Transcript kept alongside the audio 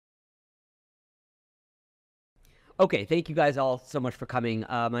Okay, thank you guys all so much for coming.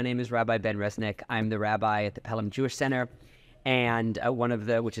 My name is Rabbi Ben Resnick. I'm the rabbi at the Pelham Jewish Center, and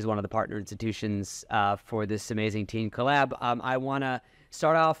which is one of the partner institutions for this amazing Teen Collab. I want to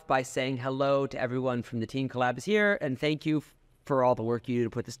start off by saying hello to everyone from the Teen Collab is here, and thank you for all the work you do to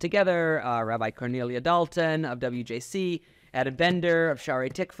put this together. Rabbi Cornelia Dalton of WJC, Adam Bender of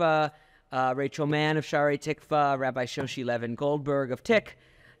Sha'arei Tikva, Rachel Mann of Sha'arei Tikva, Rabbi Shoshi Levin Goldberg of TIC,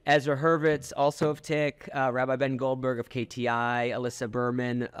 Ezra Hurwitz, also of TIC, Rabbi Ben Goldberg of KTI, Alyssa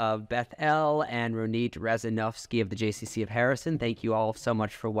Berman of Beth El, and Ronit Razanovsky of the JCC of Harrison. Thank you all so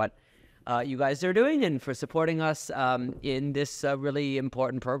much for what you guys are doing and for supporting us in this really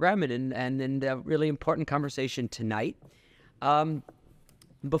important program and in a really important conversation tonight.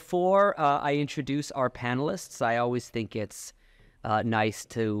 Before I introduce our panelists, I always think it's nice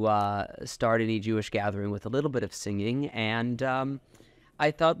to start any Jewish gathering with a little bit of singing, and I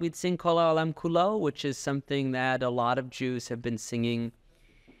thought we'd sing Kol Ha'olam Kulo, which is something that a lot of Jews have been singing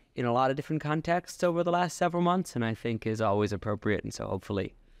in a lot of different contexts over the last several months, and I think is always appropriate, and so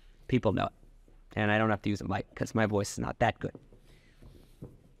hopefully people know it. And I don't have to use a mic because my voice is not that good.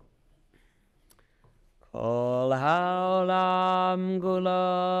 Kol Ha'olam Kulo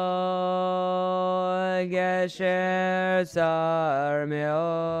Gesher Tzar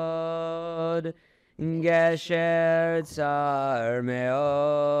Me'od Gesher Tzar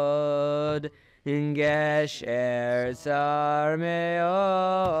Me'od Gesher Tzar Me'od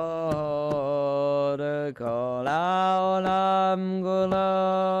Kol Ha'olam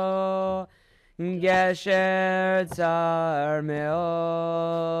Kulo Gesher Tzar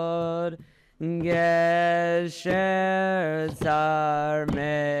Me'od Gesher Tzar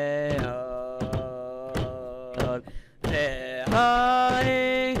Me'od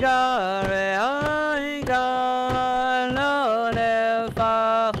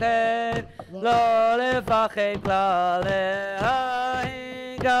Lo lefached klal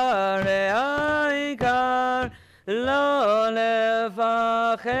ha'ikar Lo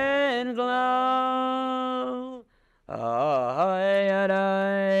lefached klal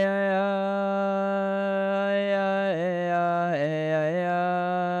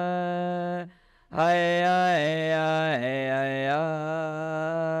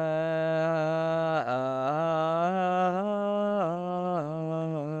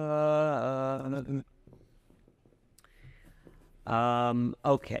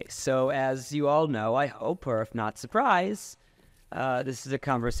Okay, so as you all know, I hope, or if not surprise, this is a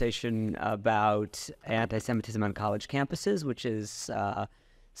conversation about anti-Semitism on college campuses, which is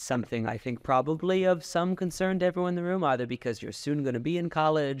something I think probably of some concern to everyone in the room, either because you're soon going to be in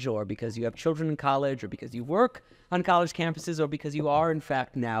college, or because you have children in college, or because you work on college campuses, or because you are, in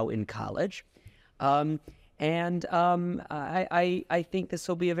fact, now in college. I think this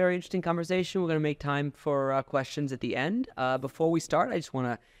will be a very interesting conversation. We're going to make time for questions at the end. Before we start, I just want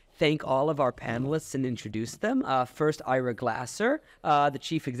to thank all of our panelists and introduce them. First, Ira Glasser, the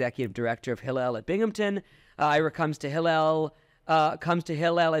Chief Executive Director of Hillel at Binghamton. Ira comes to Hillel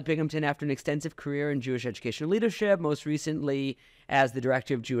at Binghamton after an extensive career in Jewish educational leadership, most recently as the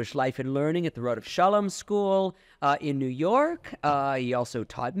Director of Jewish Life and Learning at the Road of Shalom School in New York. He also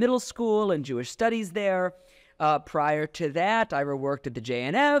taught middle school and Jewish studies there. Prior to that, Ira worked at the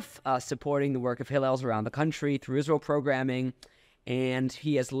JNF, supporting the work of Hillels around the country through Israel programming, and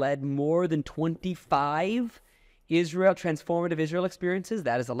he has led more than 25 transformative Israel experiences.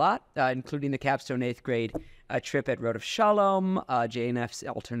 That is a lot, including the capstone 8th grade trip at Road of Shalom, JNF's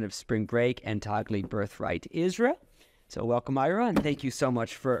Alternative Spring Break, and Tagli Birthright Israel. So welcome, Ira, and thank you so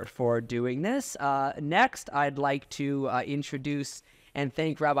much for doing this. Next, I'd like to introduce and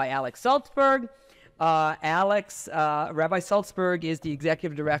thank Rabbi Alex Salzberg. Rabbi Salzberg is the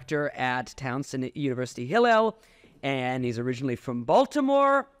executive director at Townsend University Hillel, and he's originally from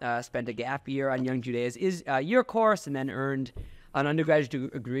Baltimore, spent a gap year on Young Judaism's year course, and then earned an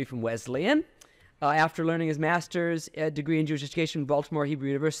undergraduate degree from Wesleyan. After learning his master's degree in Jewish education from Baltimore Hebrew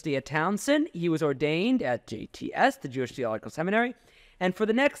University at Townsend, he was ordained at JTS, the Jewish Theological Seminary, and for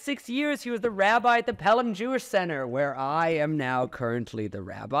the next 6 years, he was the rabbi at the Pelham Jewish Center, where I am now currently the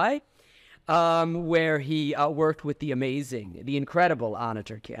rabbi. Where he worked with the incredible Anna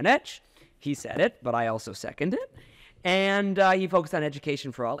Turkianech. He said it, but I also second it. And he focused on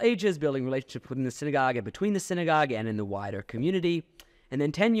education for all ages, building relationships within the synagogue and between the synagogue and in the wider community. And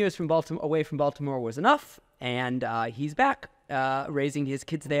then 10 years away from Baltimore was enough, and he's back raising his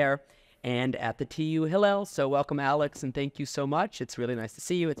kids there and at the TU Hillel. So welcome, Alex, and thank you so much. It's really nice to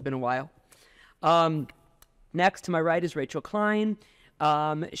see you. It's been a while. Next to my right is Rachel Klein.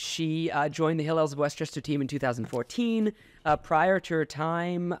 She joined the Hillels of Westchester team in 2014. Prior to her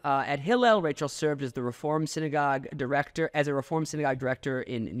time at Hillel, Rachel served as the Reform Synagogue director,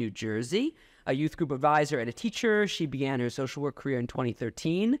 in New Jersey, a youth group advisor and a teacher. She began her social work career in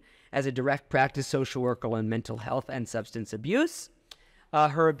 2013 as a direct practice social worker on mental health and substance abuse.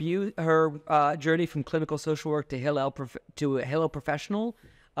 Her journey from clinical social work to Hillel professional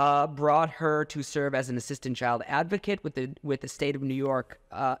brought her to serve as an assistant child advocate with the state of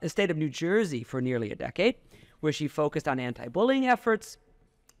New Jersey for nearly a decade, where she focused on anti-bullying efforts,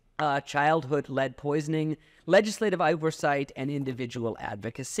 childhood lead poisoning, legislative oversight, and individual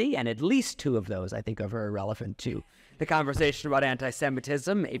advocacy. And at least two of those, I think, are very relevant to the conversation about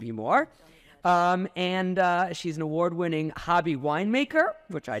anti-Semitism, maybe more. And she's an award-winning hobby winemaker,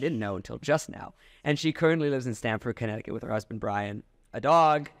 which I didn't know until just now. And she currently lives in Stamford, Connecticut with her husband, Brian, a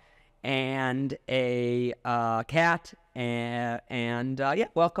dog, and a cat.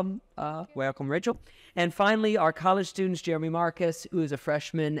 Welcome, Rachel. And finally, our college students, Jeremy Marcus, who is a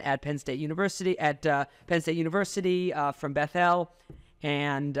freshman at Penn State University, from Bethel,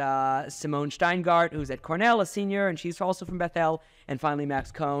 and Simone Steingart, who's at Cornell, a senior, and she's also from Bethel. And finally, Max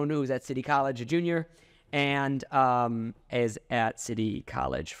Cohn, who's at City College, a junior, and is at City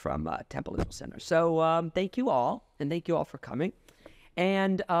College from Temple Israel Center. So thank you all, and thank you all for coming.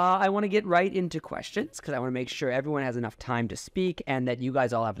 And I want to get right into questions because I want to make sure everyone has enough time to speak and that you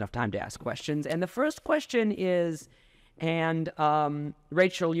guys all have enough time to ask questions. And the first question is,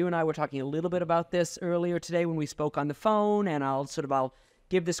 Rachel, you and I were talking a little bit about this earlier today when we spoke on the phone, and I'll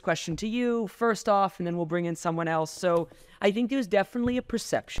give this question to you first off, and then we'll bring in someone else. So I think there's definitely a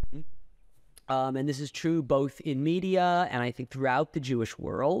perception, and this is true both in media and I think throughout the Jewish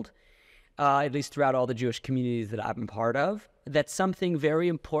world, at least throughout all the Jewish communities that I've been part of, that something very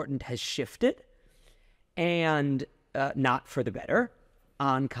important has shifted, and not for the better,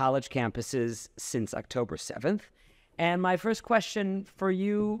 on college campuses since October 7th. And my first question for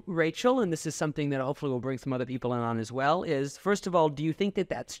you, Rachel, and this is something that hopefully will bring some other people in on as well, is, first of all, do you think that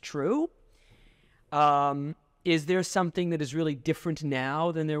that's true? Is there something that is really different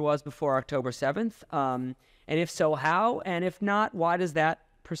now than there was before October 7th? And if so, how? And if not, why does that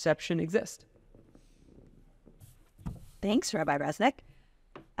perception exist? Thanks, Rabbi Resnick.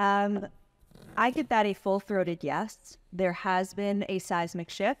 I give that a full-throated yes. There has been a seismic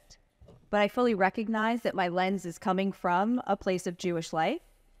shift, but I fully recognize that my lens is coming from a place of Jewish life.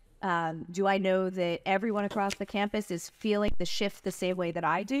 Do I know that everyone across the campus is feeling the shift the same way that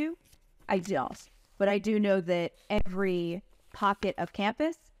I do? I don't. But I do know that every pocket of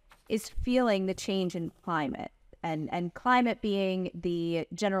campus is feeling the change in climate, and climate being the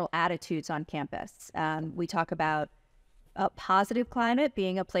general attitudes on campus. We talk about a positive climate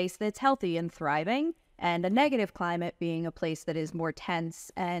being a place that's healthy and thriving, and a negative climate being a place that is more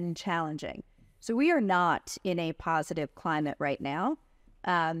tense and challenging. So we are not in a positive climate right now.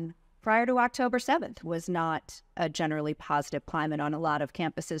 Prior to October 7th was not a generally positive climate on a lot of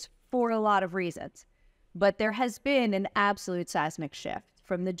campuses for a lot of reasons. But there has been an absolute seismic shift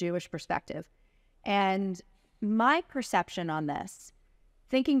from the Jewish perspective. And my perception on this,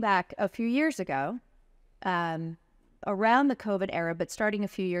 thinking back a few years ago, around the COVID era, but starting a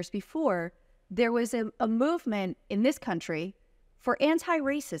few years before, there was a movement in this country for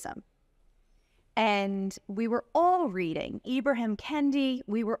anti-racism. And we were all reading Ibram Kendi.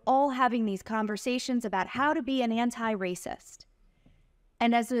 We were all having these conversations about how to be an anti-racist.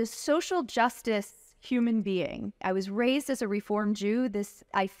 And as a social justice human being, I was raised as a Reform Jew.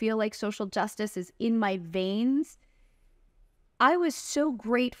 I feel like social justice is in my veins. I was so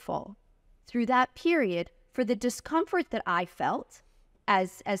grateful through that period for the discomfort that I felt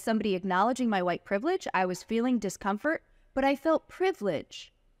as somebody acknowledging my white privilege. I was feeling discomfort, but I felt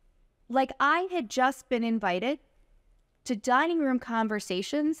privilege. Like I had just been invited to dining room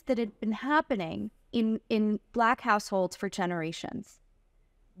conversations that had been happening in Black households for generations.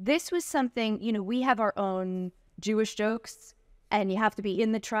 This was something, we have our own Jewish jokes, and you have to be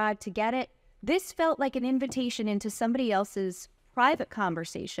in the tribe to get it. This felt like an invitation into somebody else's private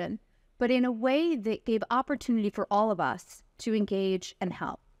conversation, but in a way that gave opportunity for all of us to engage and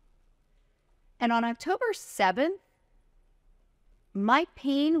help. And on October 7th, my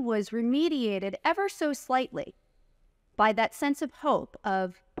pain was remediated ever so slightly by that sense of hope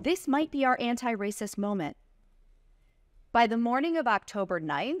of this might be our anti-racist moment. By the morning of October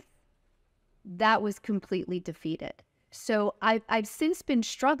 9th, that was completely defeated. So I've since been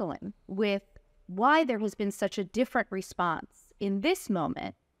struggling with why there has been such a different response in this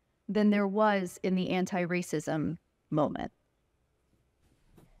moment than there was in the anti-racism moment.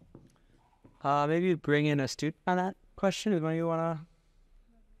 Maybe bring in a student on that question. Is one you want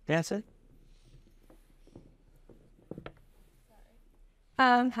to answer?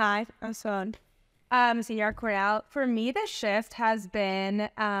 Hi, I'm Son. Senior at Cornell. For me, the shift has been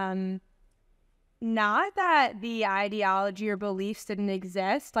not that the ideology or beliefs didn't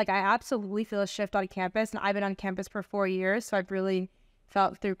exist. Like, I absolutely feel a shift on campus, and I've been on campus for 4 years, so I've really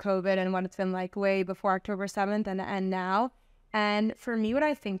felt through COVID and what it's been like way before October 7th and now. And for me, what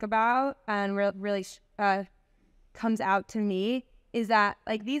I think about and really comes out to me is that,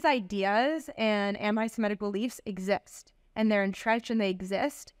 like, these ideas and anti-Semitic beliefs exist, and they're entrenched and they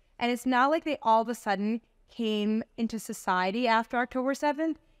exist. And it's not like they all of a sudden came into society after October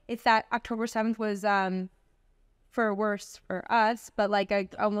 7th. It's that October 7th was, for worse for us, but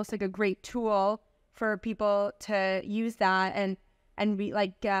like almost like a great tool for people to use that and be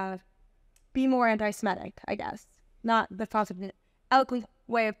like, be more anti-Semitic, I guess. Not the thoughts of an eloquent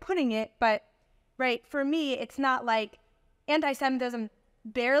way of putting it, but right, for me, it's not like anti-Semitism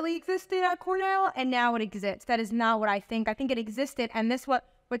barely existed at Cornell and now it exists. That is not what I think. I think it existed, and this what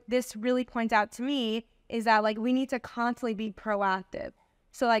this really points out to me is that, like, we need to constantly be proactive.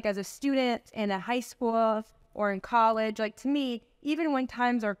 So, like, as a student in a high school or in college, like, to me, even when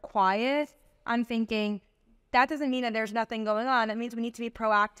times are quiet, I'm thinking that doesn't mean that there's nothing going on. It means we need to be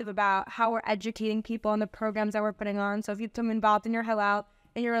proactive about how we're educating people on the programs that we're putting on. So if you've been involved in your Hillel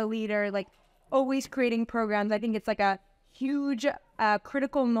and you're a leader, like, always creating programs, I think it's like a huge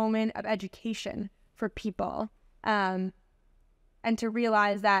critical moment of education for people. And to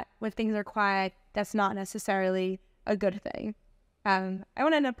realize that when things are quiet, that's not necessarily a good thing. I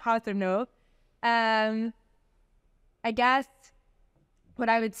want to end on a positive note. I guess what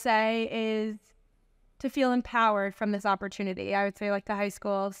I would say is to feel empowered from this opportunity. I would say, like, the high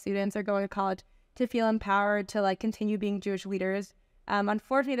school students are going to college to feel empowered to, like, continue being Jewish leaders.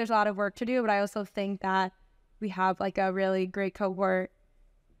 Unfortunately, there's a lot of work to do, but I also think that we have, like, a really great cohort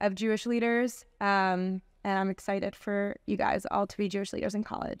of Jewish leaders. And I'm excited for you guys all to be Jewish leaders in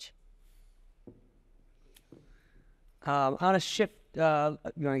college. On a shift, you want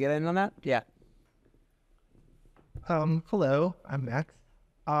to get in on that? Yeah. Hello, I'm Max.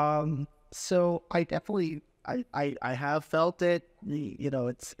 So I definitely, I have felt it. You know,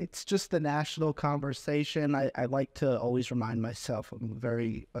 it's just the national conversation. I like to always remind myself of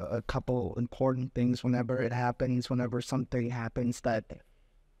a couple important things whenever it happens, whenever something happens, that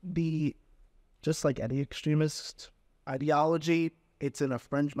just like any extremist ideology, it's in a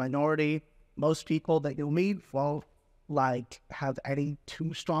fringe minority. Most people that you'll meet won't, like, have any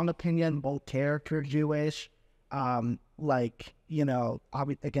too strong opinion, won't care if you're Jewish. Like, you know,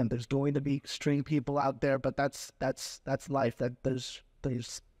 again, there's going to be extreme people out there, but that's life. That there's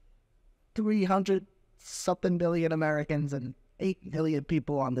 300 something million Americans and 8 million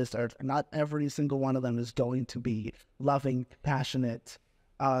people on this earth. Not every single one of them is going to be loving, passionate,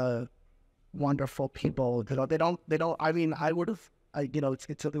 wonderful people. You know, they don't. I mean, I would have. You know,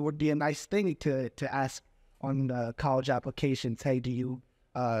 it would be a nice thing to ask on college applications. Hey,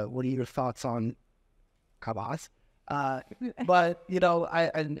 what are your thoughts on Hamas? But, you know,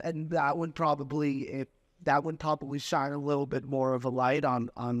 and that would probably shine a little bit more of a light on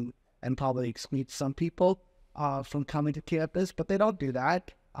and probably exclude some people from coming to campus, but they don't do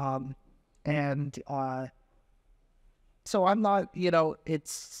that. So I'm not, you know,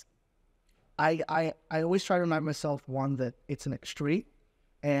 I always try to remind myself, one, that it's an extreme,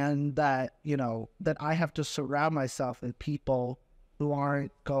 and that, you know, that I have to surround myself with people who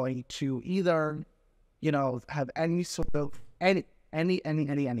aren't going to either, you know, have any sort of any,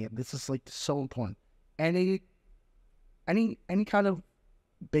 this is, like, so important, any kind of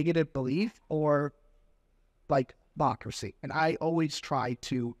bigoted belief or, like, hypocrisy. And I always try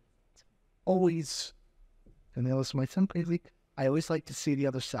to and they listen to my son crazy, I always like to see the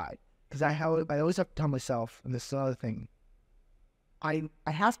other side, because I always have to tell myself, and this is another thing, I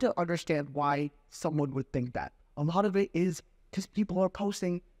have to understand why someone would think that. A lot of it is because people are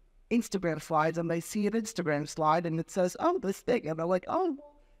posting Instagram slides, and they see an Instagram slide and it says, oh, this thing, and they're like, oh,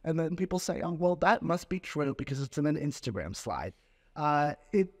 and then people say, oh, well, that must be true because it's in an Instagram slide,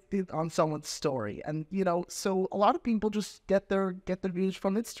 it on someone's story. And, you know, so a lot of people just get their views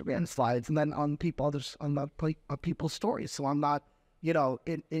from Instagram slides and then on people's stories. So I'm not, you know,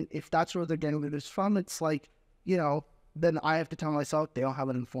 if that's where they're getting this from, it's like, you know, then I have to tell myself they don't have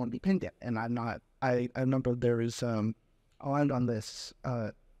an informed opinion. And I'm not. I remember there is I'll end on this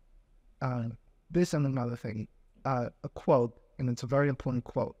this and another thing, a quote, and it's a very important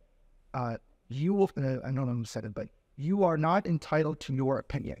quote. You will, I don't know who said it, but you are not entitled to your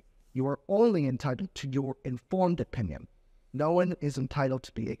opinion. You are only entitled to your informed opinion. No one is entitled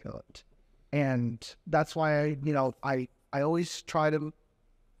to be ignorant. And that's why I always try to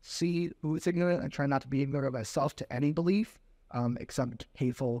see who is ignorant and try not to be ignorant of myself to any belief. except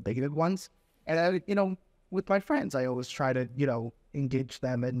hateful, bigoted ones. And I, with my friends, I always try to, engage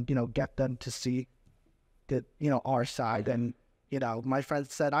them and, get them to see that, our side. And, my friend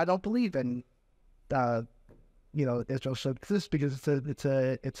said, I don't believe in, Israel should exist because not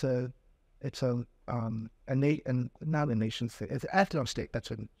a nation state, it's an ethno state. That's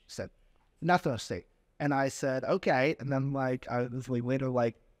what she said, an ethno state. And I said, okay. And then I was later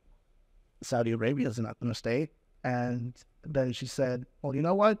like, Saudi Arabia is an ethno state. And then she said, well, you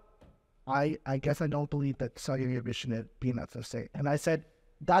know what? I guess I don't believe that Saudi Arabia should be an ethno state. And I said,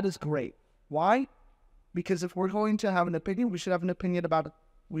 that is great. Why? Because if we're going to have an opinion, we should have an opinion about it.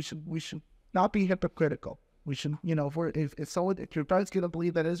 We should not be hypocritical. We should, if your parents going to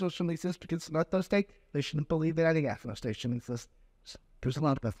believe that Israel shouldn't exist because it's an ethno state, they shouldn't believe that any ethno state shouldn't exist. There's a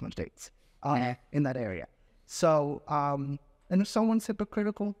lot of ethno states in that area. So, and if someone's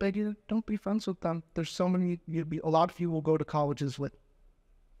hypocritical, bigoted, don't be friends with them. There's so many. A lot of you will go to colleges with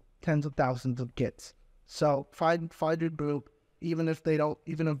tens of thousands of kids. So find your group, even if they don't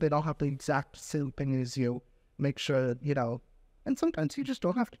have the exact same opinion as you. Make sure And sometimes you just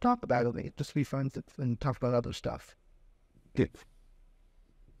don't have to talk about it. Just be friends and talk about other stuff. Good.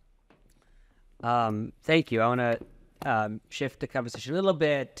 Thank you. I want to shift the conversation a little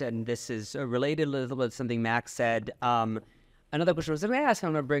bit, and this is related a little bit to something Max said. Another question was, I'm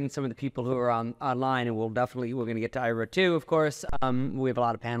going to bring some of the people who are online, and we're going to get to Ira too, of course. We have a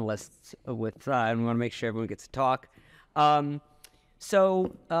lot of panelists and we want to make sure everyone gets to talk.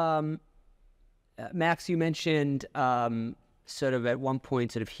 Max, you mentioned sort of at one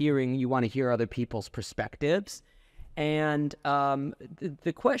point you want to hear other people's perspectives. And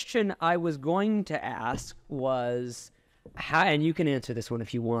the question I was going to ask was, and you can answer this one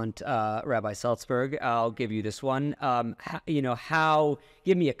if you want, Rabbi Salzberg. I'll give you this one.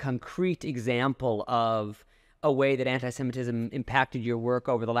 Give me a concrete example of a way that anti-Semitism impacted your work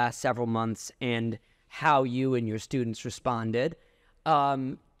over the last several months and how you and your students responded.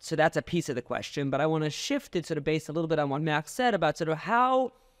 So that's a piece of the question, but I want to shift it sort of based a little bit on what Max said about sort of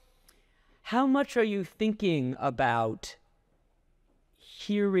how much are you thinking about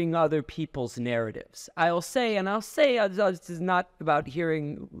hearing other people's narratives? I'll say this is not about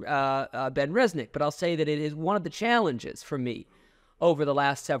hearing Ben Resnick, but I'll say that it is one of the challenges for me over the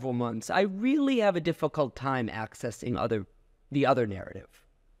last several months. I really have a difficult time accessing the other narrative.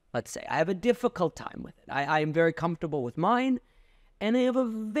 Let's say I have a difficult time with it. I am very comfortable with mine, and I have a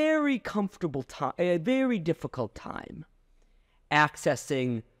very difficult time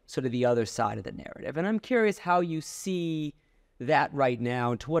accessing sort of the other side of the narrative. And I'm curious how you see that right now,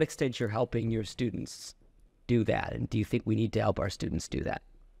 and to what extent you're helping your students do that, and do you think we need to help our students do that?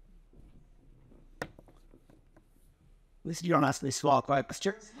 At least you don't ask these small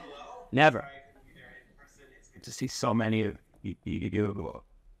questions. Never. It's good to see so many of you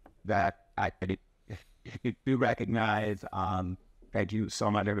that I do recognize. Thank you so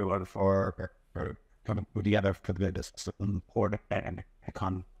much, everyone, for coming together for this important and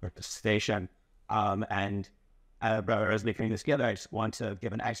conversation. And as we putting this together, I just want to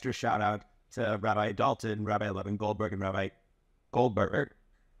give an extra shout out to Rabbi Dalton, Rabbi Levin Goldberg, and Rabbi Goldberg,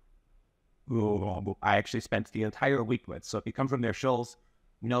 who I actually spent the entire week with. So if you come from their shuls,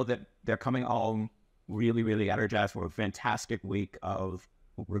 know that they're coming home really, really energized for a fantastic week of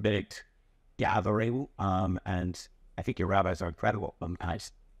rabbinic gathering. And I think your rabbis are incredible. I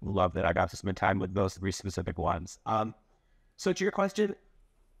just love that I got to spend time with those three specific ones. So to your question,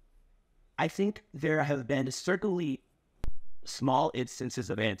 I think there have been certainly small instances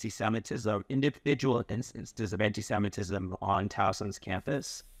of anti-Semitism, individual instances of anti-Semitism on Towson's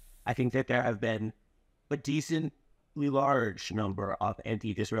campus. I think that there have been a decently large number of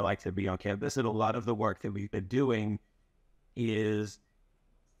anti-Israel activity on campus, and a lot of the work that we've been doing is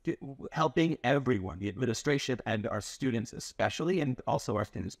helping everyone, the administration and our students especially, and also our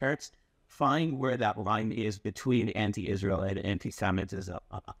students' parents, find where that line is between anti-Israel and anti-Semitism.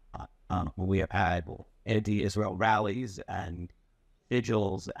 We have had anti-Israel rallies and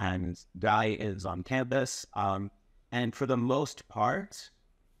vigils and die-ins on campus, and for the most part,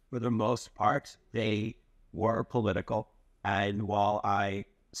 they were political. And while I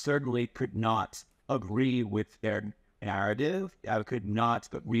certainly could not agree with their narrative, I could not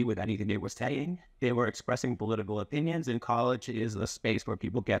agree with anything they were saying, they were expressing political opinions, and college is a space where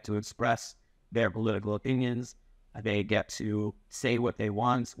people get to express their political opinions. They get to say what they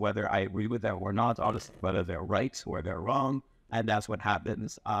want, whether I agree with them or not, honestly, whether they're right or they're wrong, and that's what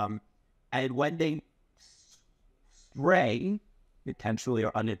happens. And when they stray, intentionally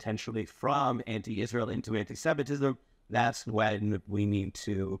or unintentionally, from anti-Israel into anti-Semitism, that's when we need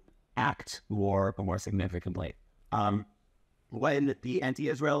to act more significantly. when the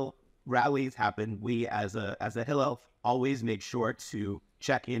anti-Israel rallies happened, we as a Hillel always make sure to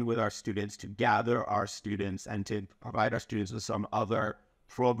check in with our students, to gather our students, and to provide our students with some other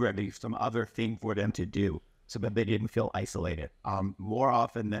programming, some other thing for them to do, so that they didn't feel isolated. More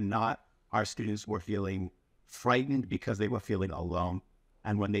often than not, our students were feeling frightened because they were feeling alone.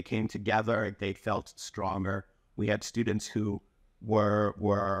 And when they came together, they felt stronger. We had students who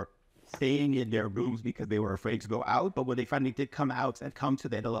were staying in their rooms because they were afraid to go out. But when they finally did come out and come to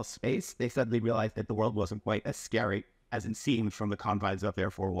the Hillel space, they suddenly realized that the world wasn't quite as scary as it seemed from the confines of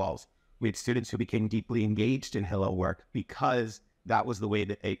their four walls. We had students who became deeply engaged in Hillel work because that was the way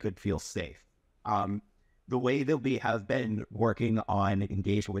that they could feel safe. The way that we have been working on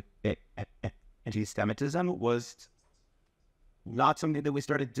engagement with anti-Semitism was not something that we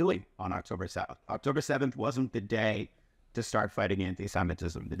started doing on October 7th. October 7th wasn't the day to start fighting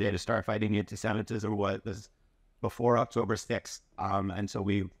anti-Semitism. The day to start fighting anti-Semitism was before October 6th. And so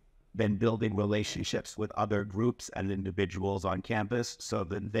we've been building relationships with other groups and individuals on campus so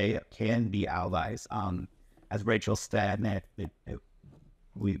that they can be allies. As Rachel said,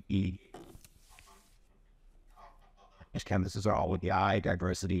 campuses are all with the I,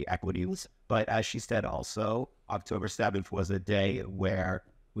 diversity, equities. But as she said also, October 7th was a day where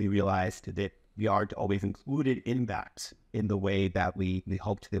we realized that we aren't always included in that in the way that we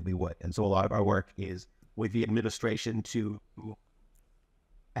hoped that we would. And so a lot of our work is with the administration to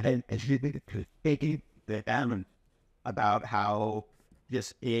taking them about how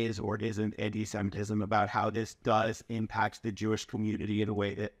this is or isn't anti-Semitism, about how this does impact the Jewish community in a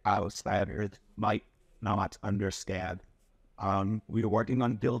way that outsiders might not understand. We were working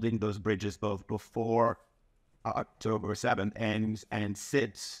on building those bridges both before October 7th and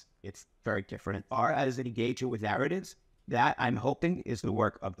since. It's very different. As engaging with narratives, that I'm hoping is the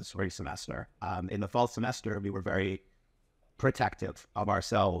work of the spring semester. In the fall semester, we were very protective of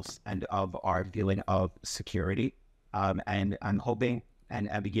ourselves and of our feeling of security. And I'm hoping and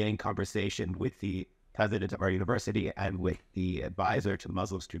beginning conversation with the president of our university and with the advisor to the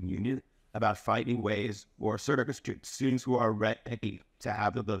Muslim Student Union about finding ways for certain students who are ready to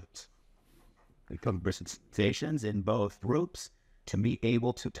have the conversations in both groups to be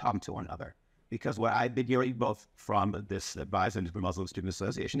able to talk to one another. Because what I've been hearing both from this advisor to the Muslim Student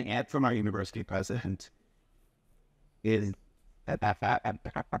Association and from our university president is that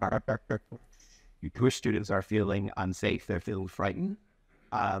Jewish students are feeling unsafe, they're feeling frightened.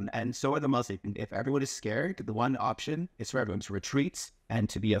 And so are the Muslims. If everyone is scared, the one option is for everyone to retreat and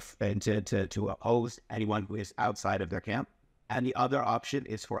to oppose anyone who is outside of their camp. And the other option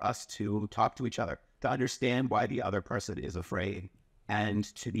is for us to talk to each other, to understand why the other person is afraid, and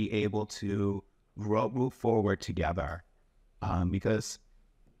to be able to move forward together. Because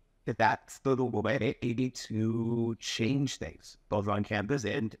that's the way to change things, both on campus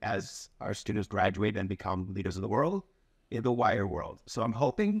and as our students graduate and become leaders of the world, in the wider world. So I'm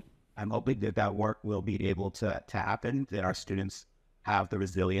hoping that work will be able to happen, that our students have the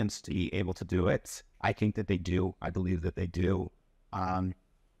resilience to be able to do it. I think that they do. I believe that they do.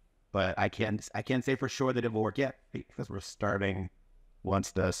 But I can't say for sure that it will work yet, because we're starting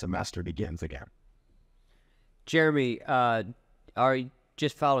once the semester begins again. Jeremy,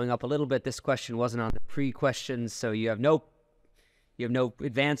 just following up a little bit, this question wasn't on the pre-questions, so you have no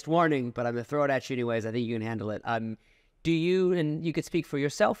advanced warning, but I'm going to throw it at you anyways. I think you can handle it. Do you, and you could speak for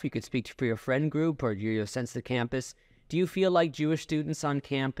yourself, you could speak for your friend group or your sense of the campus, do you feel like Jewish students on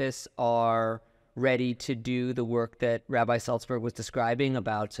campus are ready to do the work that Rabbi Salzberg was describing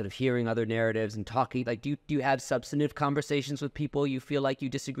about sort of hearing other narratives and talking? Like, do you have substantive conversations with people you feel like you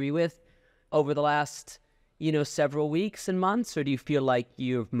disagree with over the last, several weeks and months? Or do you feel like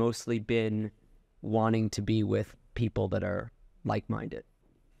you've mostly been wanting to be with people that are like-minded?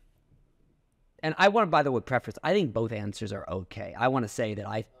 And I want to, by the way, preface, I think both answers are okay. I want to say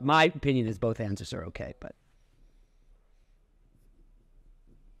that my opinion is both answers are okay, but.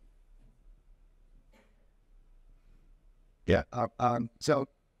 Yeah. So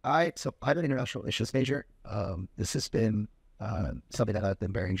I'm an international issues major. This has been something that I've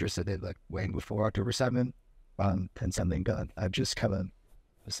been very interested in, like way before October 7th. And something I've just kind of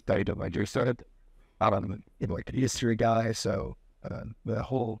studied on my major started. I'm like a history guy, so the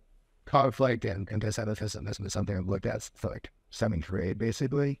whole conflict and anti-Semitism has been something I've looked at for like 7th grade,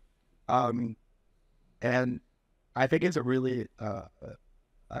 basically. And I think it's a really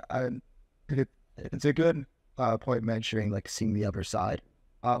it's a good point mentioning like seeing the other side,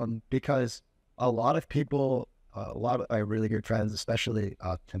 because a lot of people, a lot of my really good friends, especially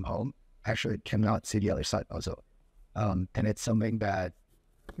from home, actually cannot see the other side also. And it's something that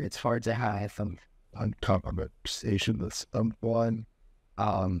it's hard to have conversation with someone,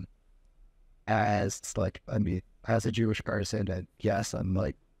 as like, I mean, as a Jewish person, and yes, I'm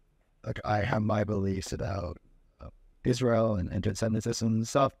like I have my beliefs about Israel and anti-Semitism and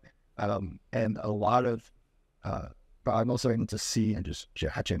stuff, and a lot of, but I'm also able to see and just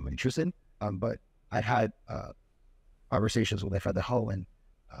genuinely interested. But I had conversations with my friend at home, and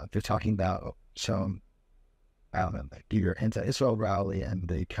they're talking about some, I don't know, like either anti-Israel rally, and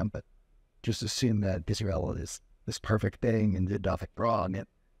they come just assume that Israel is this perfect thing and did nothing wrong. And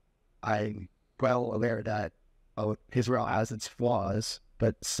I'm well aware that Israel has its flaws,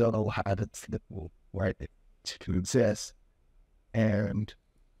 but still has its right to exist. And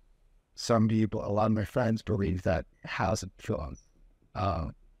some people, a lot of my friends believe that it has its flaws.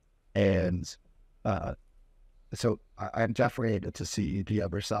 And so I'm definitely able to see the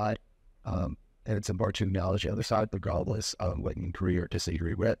other side. And it's important to acknowledge the other side, regardless of what you agree or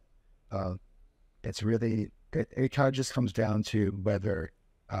disagree with. It's really, it kind of just comes down to whether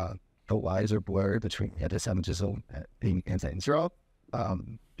the lines are blurred between anti-Semitism and being anti-Israel,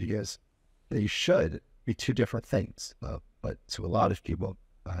 because they should be two different things. But to a lot of people,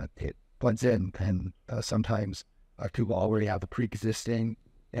 it blends in, and sometimes people already have the pre-existing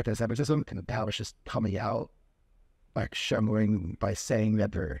anti-Semitism, and now it's just coming out, like showing by saying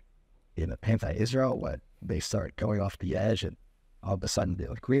that they're anti-Israel, when they start going off the edge, and all of a sudden they're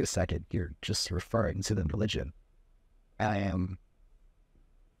like, wait a second, you're just referring to the religion.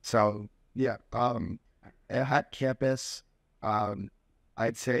 So yeah, at campus,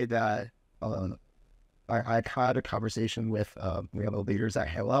 I'd say that I had a conversation with one of the leaders at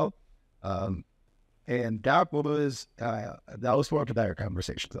Hello, and that was one of the better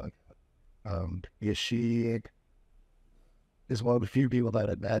conversations. Because she is one of the few people that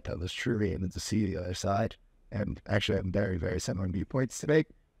I met that was truly able to see the other side, and actually have very, very similar viewpoints to make,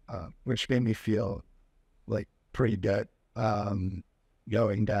 which made me feel like pretty good,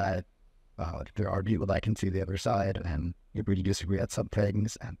 knowing that there are people that can see the other side, and we really disagree at some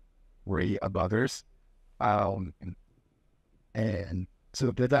things and agree on others. And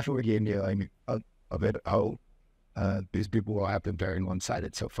so that definitely gave me a bit of hope. These people have been very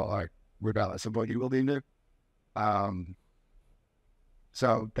one-sided so far, regardless of what you believe in.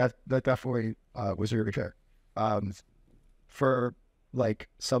 So that definitely was really good. For like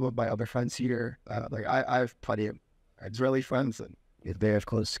some of my other friends here, like I have plenty of Israeli friends, and if they have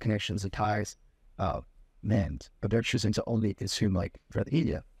close connections and ties, but they're choosing to only consume like Israeli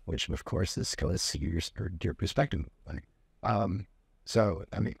media, which of course is going to see your perspective. Like, so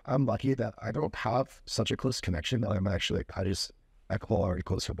I mean, I'm lucky that I don't have such a close connection. That I'm actually, I call already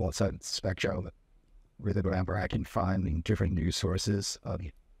close to both sides of the spectrum. Really, whenever I can find different news sources,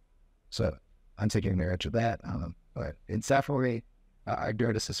 so I'm taking advantage of that. But it's definitely, I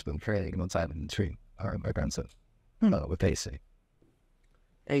do this system training one time in between my grandson with AC.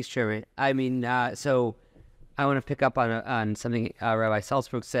 Thanks, Jeremy. I mean, so I want to pick up on something Rabbi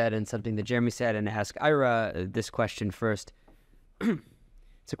Salzberg said and something that Jeremy said, and ask Ira this question first.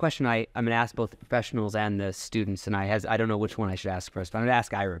 It's a question I'm going to ask both the professionals and the students, and I don't know which one I should ask first, but I'm going to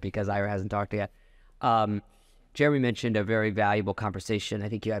ask Ira because Ira hasn't talked yet. Jeremy mentioned a very valuable conversation I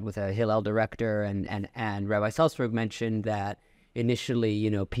think you had with a Hillel director, and Rabbi Salzberg mentioned that initially,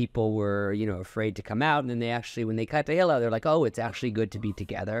 people were, afraid to come out, and then they actually, when they cut to Hillel, they're like, oh, it's actually good to be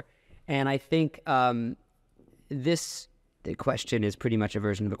together. And I think the question is pretty much a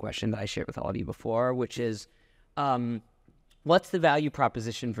version of a question that I shared with all of you before, which is, what's the value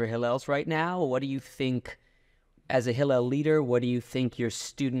proposition for Hillels right now? What do you think, as a Hillel leader, what do you think your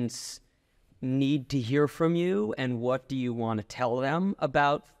students need to hear from you, and what do you want to tell them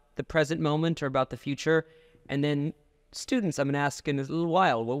about the present moment or about the future? And then students, I'm going to ask in a little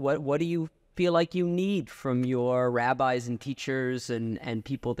while, what do you feel like you need from your rabbis and teachers and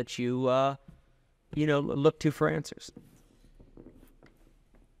people that you look to for answers?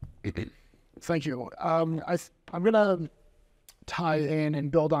 Thank you. I'm going to tie in and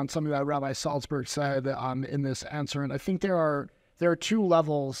build on something that Rabbi Salzberg said in this answer, and I think there are two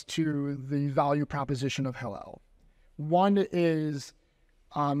levels to the value proposition of Hillel. One is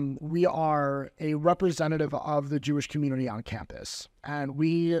we are a representative of the Jewish community on campus. And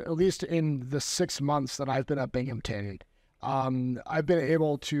we, at least in the 6 months that I've been at Binghamton, I've been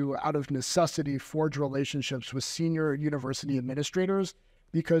able to, out of necessity, forge relationships with senior university administrators,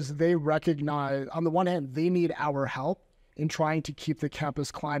 because they recognize, on the one hand, they need our help in trying to keep the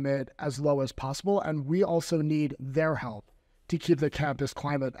campus climate as low as possible. And we also need their help to keep the campus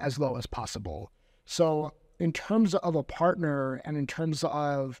climate as low as possible. So in terms of a partner and in terms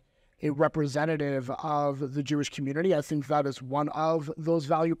of a representative of the Jewish community, I think that is one of those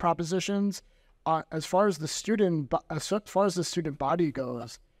value propositions. as far as the student body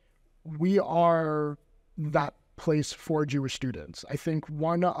goes, we are that place for Jewish students. I think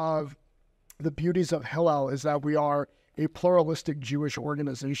one of the beauties of Hillel is that we are a pluralistic Jewish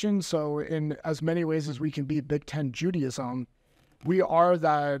organization. So in as many ways as we can be Big Ten Judaism, we are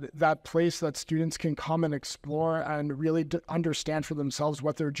that place that students can come and explore and really understand for themselves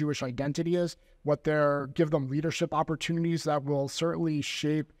what their Jewish identity is, give them leadership opportunities that will certainly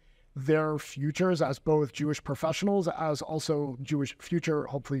shape their futures as both Jewish professionals, as also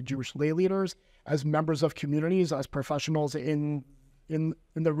hopefully Jewish lay leaders, as members of communities, as professionals in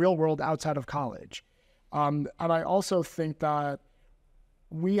the real world outside of college. And I also think that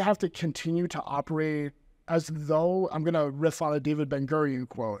we have to continue to operate as though, I'm going to riff on a David Ben-Gurion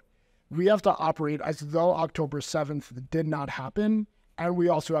quote, we have to operate as though October 7th did not happen, and we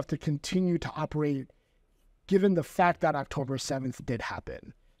also have to continue to operate given the fact that October 7th did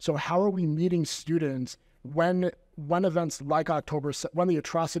happen. So how are we meeting students when events like when the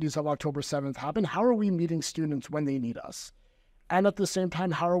atrocities of October 7th happen? How are we meeting students when they need us? And at the same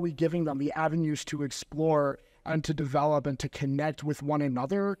time, how are we giving them the avenues to explore and to develop and to connect with one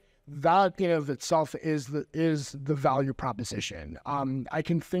another? That in of itself is the value proposition. I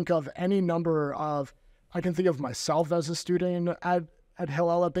can think of myself as a student at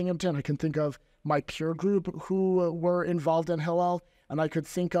Hillel at Binghamton. I can think of my peer group who were involved in Hillel, and I could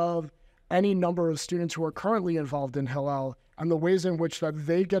think of any number of students who are currently involved in Hillel and the ways in which that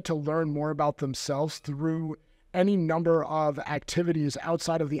they get to learn more about themselves through any number of activities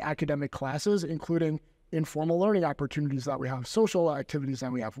outside of the academic classes, including informal learning opportunities that we have, social activities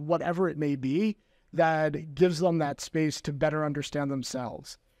that we have, whatever it may be, that gives them that space to better understand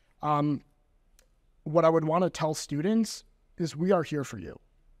themselves. What I would want to tell students is we are here for you.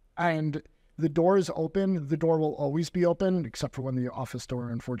 And the door is open. The door will always be open, except for when the office door,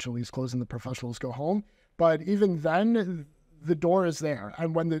 unfortunately, is closed and the professionals go home. But even then, the door is there.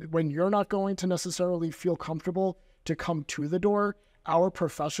 And when you're not going to necessarily feel comfortable to come to the door, our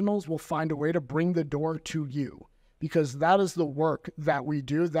professionals will find a way to bring the door to you, because that is the work that we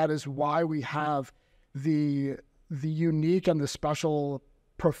do. That is why we have the unique and the special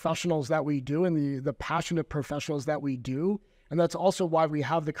professionals that we do and the passionate professionals that we do. And that's also why we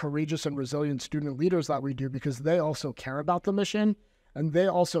have the courageous and resilient student leaders that we do, because they also care about the mission and they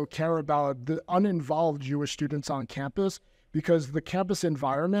also care about the uninvolved Jewish students on campus, because the campus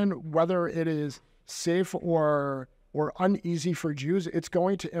environment, whether it is safe or uneasy for Jews, it's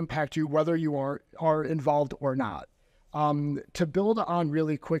going to impact you whether you are involved or not. To build on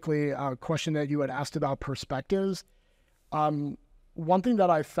really quickly a question that you had asked about perspectives, one thing that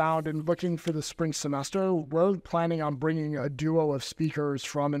I found in looking for the spring semester, we're planning on bringing a duo of speakers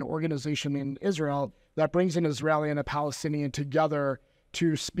from an organization in Israel that brings an Israeli and a Palestinian together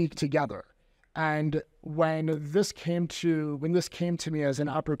to speak together. And when this came to me as an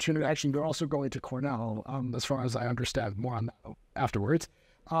opportunity, actually, they're also going to Cornell, as far as I understand, more on that afterwards.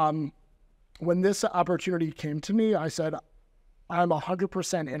 When this opportunity came to me, I said, I'm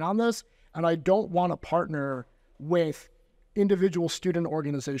 100% in on this, and I don't want to partner with individual student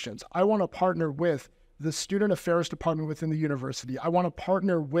organizations. I want to partner with the student affairs department within the university. I want to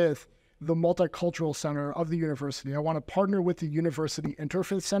partner with the multicultural center of the university. I want to partner with the university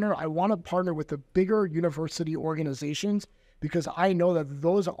interfaith center. I want to partner with the bigger university organizations, because I know that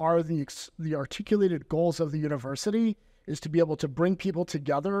those are the articulated goals of the university, is to be able to bring people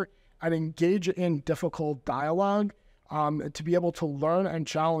together and engage in difficult dialogue, to be able to learn and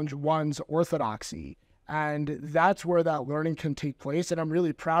challenge one's orthodoxy. And that's where that learning can take place. And I'm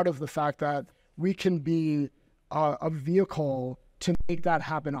really proud of the fact that we can be a vehicle to make that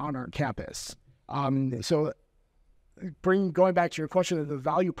happen on our campus. So going back to your question of the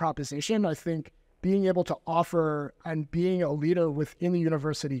value proposition, I think being able to offer and being a leader within the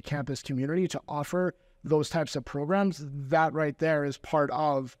university campus community to offer those types of programs, that right there is part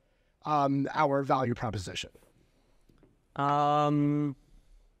of our value proposition.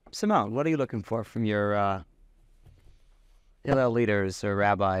 Simone, what are you looking for from your Hillel leaders or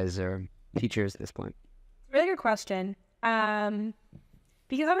rabbis or teachers at this point? Really good question. Because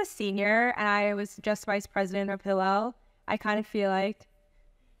I'm a senior and I was just vice president of Hillel, I kind of feel like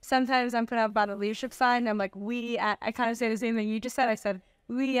sometimes I'm put up on a leadership sign. I'm like, I kind of say the same thing you just said. I said,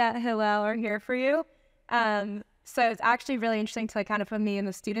 we at Hillel are here for you. So it's actually really interesting to kind of put me in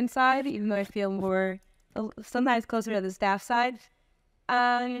the student side, even though I feel more sometimes closer to the staff side.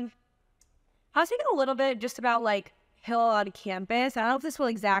 I was thinking a little bit just about Hillel on campus. I don't know if this will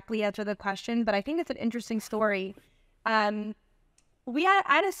exactly answer the question, but I think it's an interesting story. We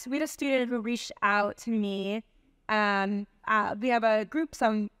had a student who reached out to me. We have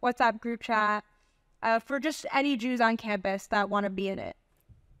some WhatsApp group chat, for just any Jews on campus that want to be in it.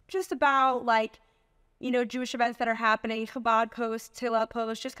 Just about like, Jewish events that are happening, Chabad posts, Hillel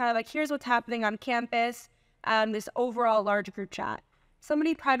posts, just kind of like, here's what's happening on campus, this overall large group chat.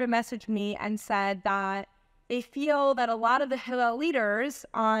 Somebody private messaged me and said that they feel that a lot of the Hillel leaders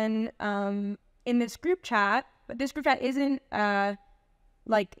in this group chat, but this group chat isn't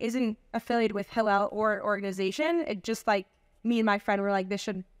affiliated with Hillel or organization. It just like me and my friend were like, this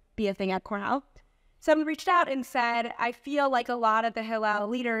should be a thing at Cornell. Someone reached out and said, I feel like a lot of the Hillel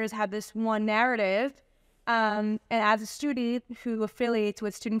leaders have this one narrative. And as a student who affiliates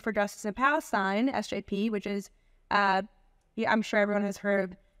with Student for Justice in Palestine, SJP, which is, I'm sure everyone has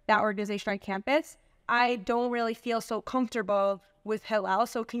heard that organization on campus, I don't really feel so comfortable with Hillel.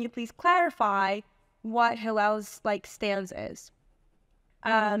 So can you please clarify what Hillel's like stance is?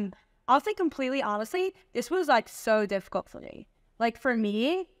 I'll say completely honestly, this was like so difficult for me. Like for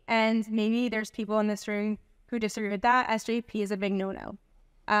me, and maybe there's people in this room who disagree with that, SJP is a big no-no.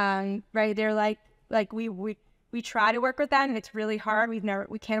 Right? They're like we try to work with them and it's really hard. We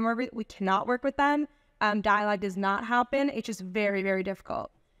cannot work with them. Dialogue does not happen. It's just very, very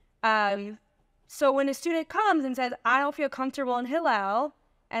difficult. So when a student comes and says, I don't feel comfortable in Hillel,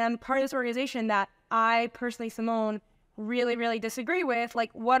 and I'm part of this organization that I personally, Simone, really, really disagree with,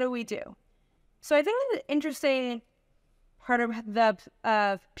 like, what do we do? So I think the interesting part of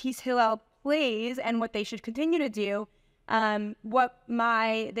the piece Hillel plays and what they should continue to do, what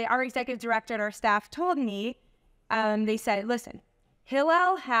our executive director and our staff told me, they said, listen,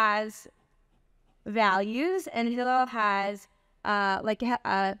 Hillel has values and Hillel has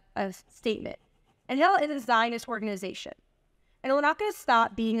a statement. And Hillel is a Zionist organization. And we're not going to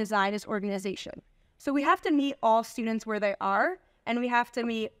stop being a Zionist organization. So we have to meet all students where they are, and we have to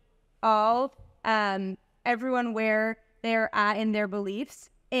meet all everyone where they're at in their beliefs.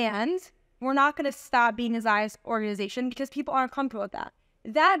 And we're not going to stop being a Zionist organization because people aren't comfortable with that.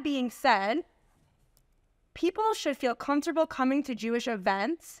 That being said, people should feel comfortable coming to Jewish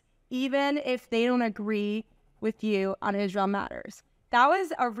events, even if they don't agree with you on Israel Matters. That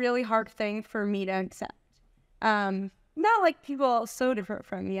was a really hard thing for me to accept. Not like people so different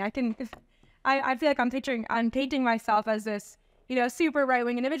from me. I feel like I'm painting myself as this, super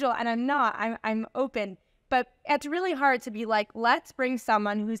right-wing individual, and I'm not. I'm open. But it's really hard to be like, let's bring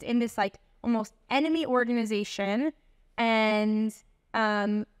someone who's in this like almost enemy organization, and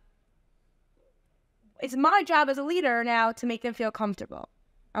it's my job as a leader now to make them feel comfortable.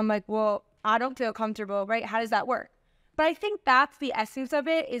 I'm like, well, I don't feel comfortable, right? How does that work? But I think that's the essence of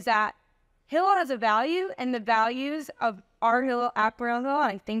it, is that Hillel has a value, and the values of our Hillel, Hillel,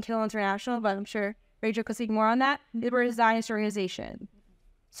 I think Hillel International, but I'm sure Rachel could speak more on that. We're a Zionist organization.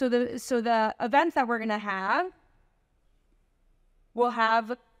 So the events that we're going to have will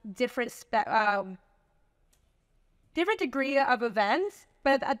have different degree of events,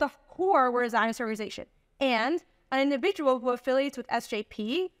 but at the core, we're a Zionist organization. And an individual who affiliates with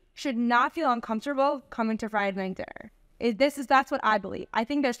SJP should not feel uncomfortable coming to Friday night dinner. That's what I believe. I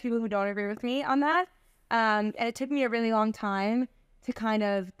think there's people who don't agree with me on that. And it took me a really long time to kind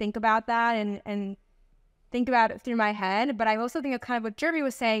of think about that and think about it through my head. But I also think it's kind of what Jeremy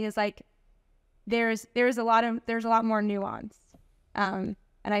was saying is like, there's a lot more nuance. And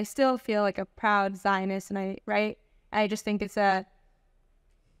I still feel like a proud Zionist, and I just think it's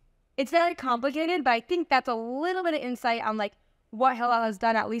very complicated, but I think that's a little bit of insight on like what Hillel has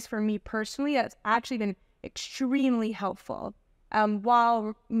done, at least for me personally, that's actually been extremely helpful,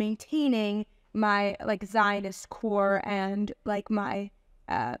 while maintaining my like Zionist core and like my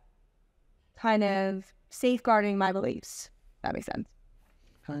kind of safeguarding my beliefs. That makes sense.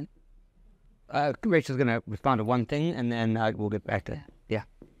 Rachel's going to respond to one thing, and then we'll get back to yeah.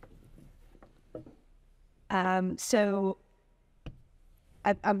 So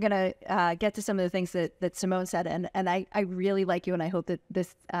I'm going to get to some of the things that Simone said, and I really like you, and I hope that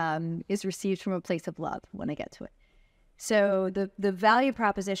this is received from a place of love when I get to it. So the value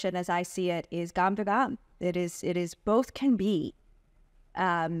proposition, as I see it, is gam v'gam. It is both can be.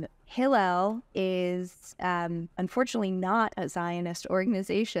 Hillel is unfortunately not a Zionist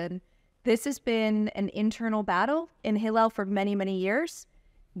organization. This has been an internal battle in Hillel for many, many years.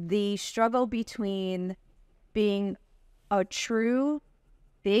 The struggle between being a true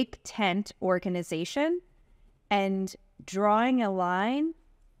big tent organization and drawing a line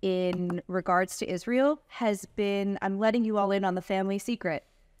in regards to Israel has been, I'm letting you all in on the family secret.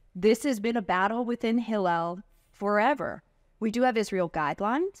 This has been a battle within Hillel forever. We do have Israel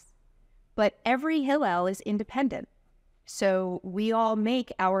guidelines, but every Hillel is independent. So we all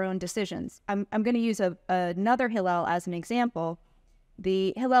make our own decisions. I'm going to use another Hillel as an example.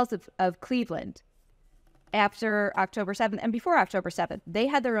 The Hillels of Cleveland. after October 7th and before October 7th, they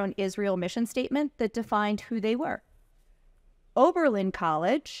had their own Israel mission statement that defined who they were. Oberlin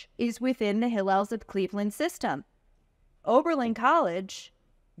College is within the Hillels of Cleveland system. Oberlin College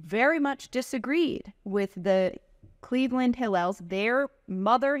very much disagreed with the Cleveland Hillels, their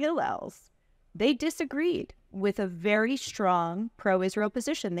mother Hillels. They disagreed with a very strong pro-Israel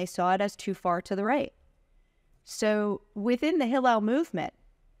position. They saw it as too far to the right. So within the Hillel movement,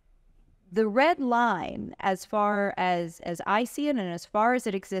 the red line, as far as I see it and as far as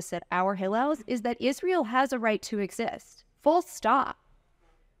it exists at our Hillels, is that Israel has a right to exist. Full stop.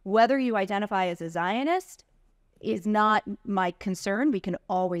 Whether you identify as a Zionist is not my concern. We can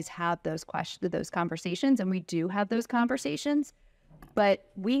always have those conversations, and we do have those conversations. But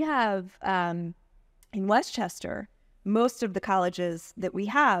we have, in Westchester, most of the colleges that we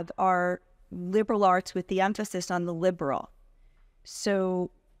have are liberal arts with the emphasis on the liberal.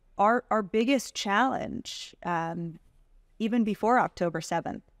 So our biggest challenge, even before October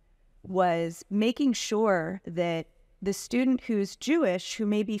 7th, was making sure that the student who's Jewish, who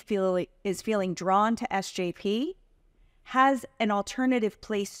maybe is feeling drawn to SJP, has an alternative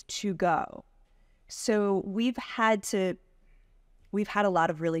place to go. So we've had a lot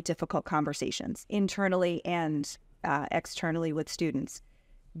of really difficult conversations internally and externally with students.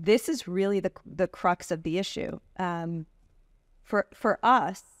 This is really the crux of the issue. For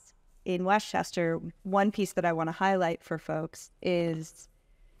us in Westchester, one piece that I want to highlight for folks is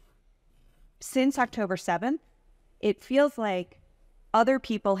since October 7th, it feels like other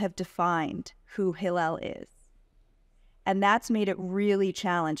people have defined who Hillel is. And that's made it really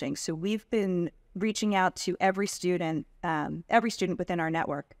challenging. So we've been reaching out to every student within our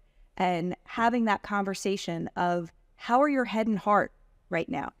network and having that conversation of how are your head and heart right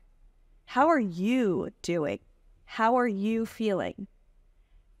now? How are you doing? How are you feeling?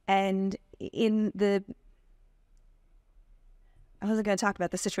 And I wasn't going to talk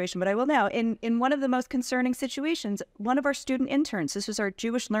about the situation, but I will now. In one of the most concerning situations, one of our student interns, this was our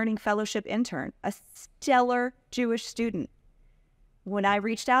Jewish Learning Fellowship intern, a stellar Jewish student. When I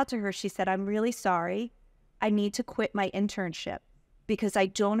reached out to her, she said, "I'm really sorry. I need to quit my internship because I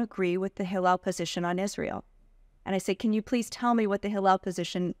don't agree with the Hillel position on Israel." And I said, "Can you please tell me what the Hillel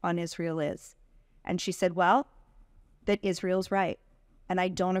position on Israel is?" And she said, "Well, that Israel's right. And I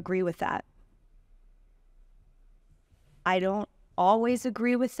don't agree with that." I don't always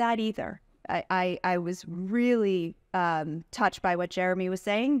agree with that either. I was really touched by what Jeremy was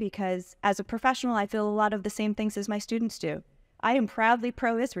saying because as a professional, I feel a lot of the same things as my students do. I am proudly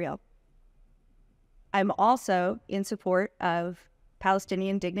pro-Israel. I'm also in support of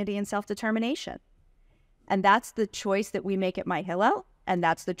Palestinian dignity and self-determination. And that's the choice that we make at my Hillel, and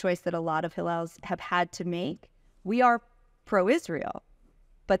that's the choice that a lot of Hillels have had to make. We are pro-Israel,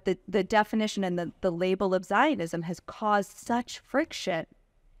 but the definition and the label of Zionism has caused such friction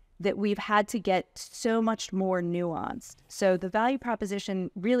that we've had to get so much more nuanced. So the value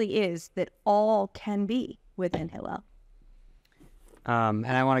proposition really is that all can be within Hillel. And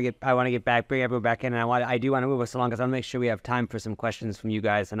I want to bring everyone back in, and I do want to move us along because I want to make sure we have time for some questions from you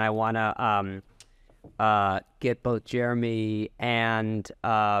guys, and I want to get both Jeremy and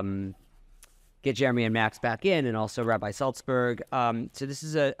Max back in, and also Rabbi Salzberg. So this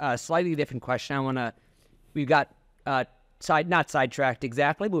is a slightly different question. We got not sidetracked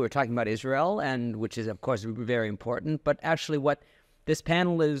exactly, but we were talking about Israel, and which is of course very important. But actually, what this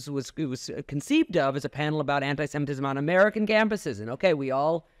panel was conceived of as a panel about anti-Semitism on American campuses. And okay, we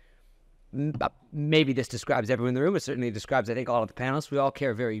all, maybe this describes everyone in the room. It certainly describes, I think, all of the panelists. We all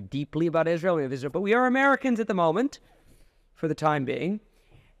care very deeply about Israel. But we are Americans at the moment, for the time being.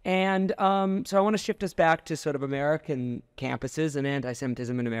 And so I want to shift us back to sort of American campuses and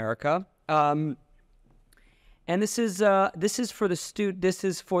anti-Semitism in America. And this is for the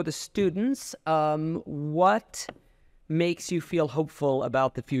students. What makes you feel hopeful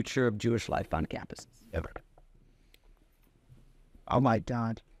about the future of Jewish life on campuses? Oh my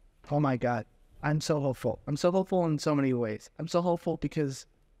God. I'm so hopeful. I'm so hopeful in so many ways. I'm so hopeful because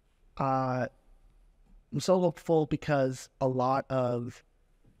a lot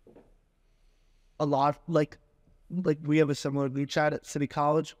like we have a similar group chat at City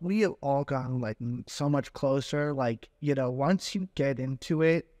College. We have all gotten like so much closer. Like, you know, once you get into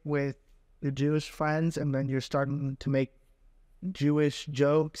it with your Jewish friends and then you're starting to make Jewish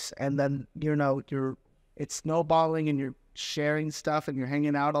jokes and then, you know, it's snowballing and you're sharing stuff and you're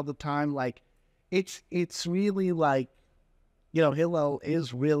hanging out all the time. Like it's really like, you know, Hillel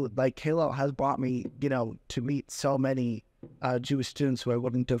is real. Like Hillel has brought me, you know, to meet so many Jewish students who I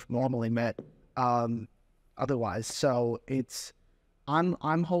wouldn't have normally met otherwise. So it's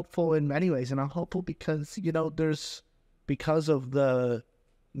I'm hopeful in many ways, and I'm hopeful because because of the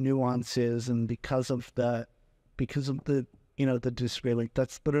nuances and because of the the disagreement.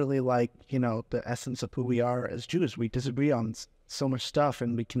 That's literally like the essence of who we are as Jews. We disagree on so much stuff,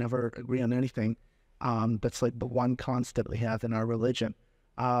 and we can never agree on anything. That's like the one constant we have in our religion.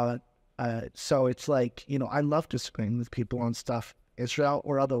 So it's like I love disagreeing with people on stuff, Israel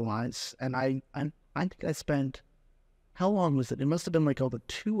or otherwise. And I think I spent, how long was it? It must have been like over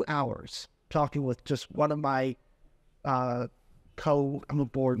 2 hours talking with just one of my I'm a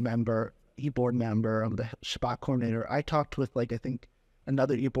board member, e-board member. I'm the Shabbat coordinator. I talked with I think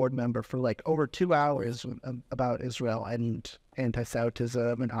another e-board member for over 2 hours about Israel and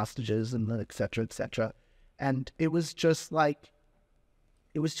anti-Semitism and hostages and et cetera, et cetera. And it was just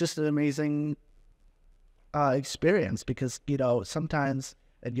an amazing experience because, sometimes,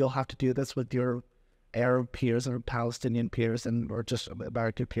 and you'll have to do this with your Arab peers or Palestinian peers or just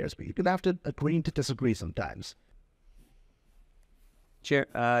American peers, but you're going to have to agree to disagree sometimes.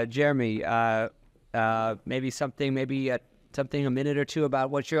 Jeremy, maybe something a minute or two about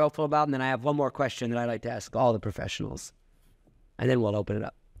what you're hopeful about, and then I have one more question that I'd like to ask all the professionals, and then we'll open it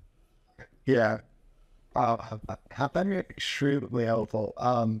up. Yeah. I've been extremely helpful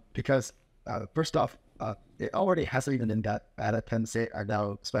because first off, it already hasn't even been that bad at Penn State. I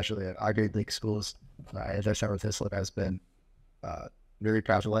know, especially at Ivy League schools, anti-Semitism has been really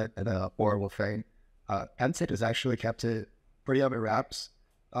prevalent and a horrible thing. Penn State has actually kept it pretty under wraps,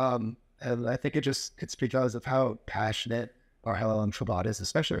 and I think it's because of how passionate our Hillel Shabbat is,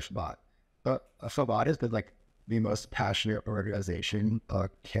 especially Shabbat. But Shabbat has been the most passionate organization on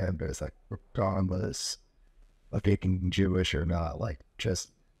campus, regardless of being Jewish or not.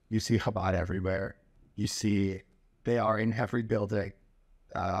 Just you see Chabad everywhere. You see they are in every building.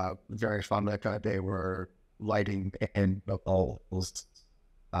 Very fun. They were lighting in the balls.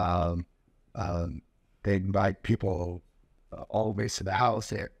 They invite people always to the house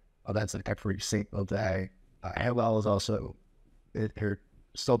here. That's every single day. Hillel is also, they're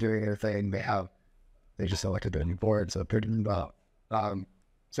still doing their thing. They just elected a new board, so they're doing well.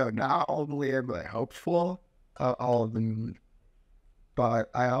 So not only am I hopeful, all of them, but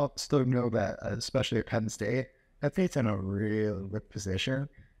I also know that, especially at Penn State, that state's in a real good position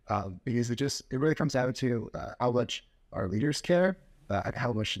because it really comes down to how much our leaders care and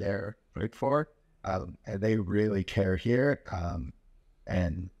how much they're fighting for, and they really care here.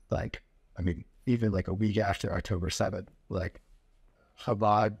 And even a week after October 7th,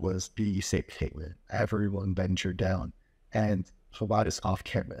 Chabad was the safe haven. Everyone ventured down, and Chabad is off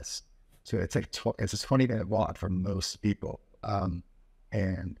campus, so it's it's a 20-minute walk for most people.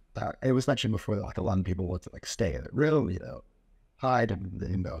 And it was mentioned before that a lot of people want to stay there, really hide, and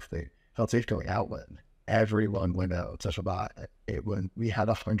if they felt safe going out. When everyone went out to Shabbat, we had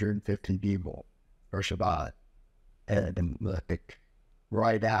 150 people for Shabbat, and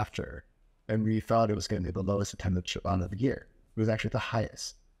right after, and we thought it was going to be the lowest attended Shabbat of the year. It was actually the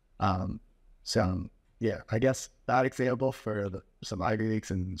highest. So yeah, I guess that example for some Ivy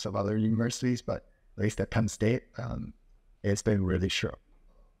Leagues and some other universities, but at least at Penn State, it's been really strong.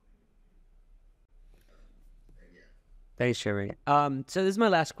 Thanks, Jeremy. So this is my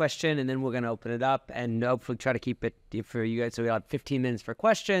last question, and then we're going to open it up and hopefully try to keep it for you guys. So we have 15 minutes for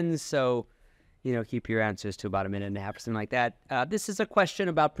questions. So, keep your answers to about a minute and a half or something like that. This is a question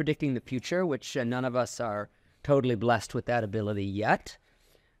about predicting the future, which none of us are totally blessed with that ability yet.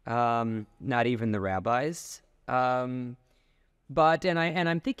 Not even the rabbis. But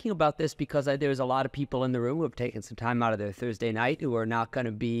I'm thinking about this because there's a lot of people in the room who have taken some time out of their Thursday night who are not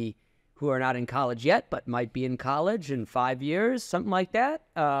in college yet, but might be in college in 5 years, something like that.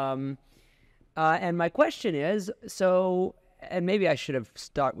 And my question is, and maybe I should have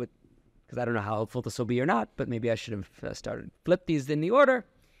start with, because I don't know how helpful this will be or not, but maybe I should have flip these in the order.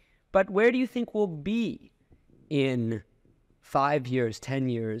 But where do you think we'll be in 5 years, 10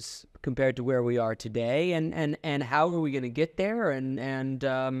 years compared to where we are today, and how are we going to get there? And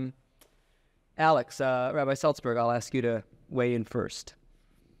Alex, Rabbi Salzberg, I'll ask you to weigh in first.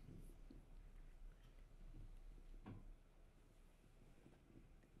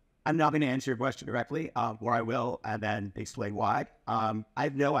 I'm not going to answer your question directly, or I will, and then explain why. I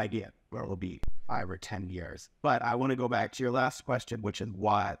have no idea where it will be 5 or 10 years, but I want to go back to your last question, which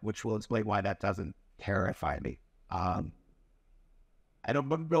will explain why that doesn't terrify me. I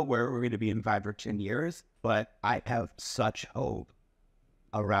don't know where we're going to be in 5 or 10 years, but I have such hope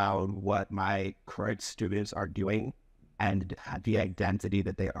around what my current students are doing and the identity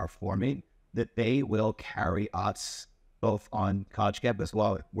that they are forming, that they will carry us both on college campus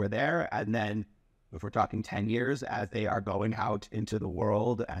while we're there, and then if we're talking 10 years, as they are going out into the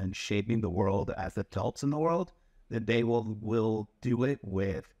world and shaping the world as adults in the world, that they will do it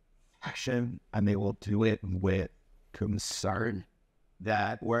with passion and they will do it with concern,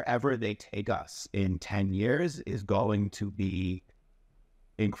 that wherever they take us in 10 years is going to be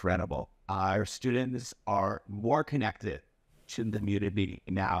incredible. Our students are more connected to the community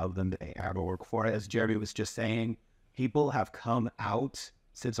now than they ever were before. As Jeremy was just saying, people have come out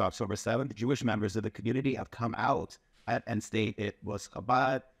since October 7th. Jewish members of the community have come out at Penn State. It was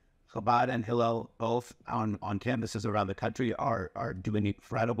Chabad and Hillel, both on campuses around the country, are doing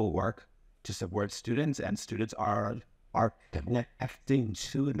incredible work to support students, and students are connecting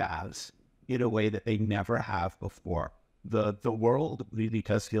to that in a way that they never have before. The world really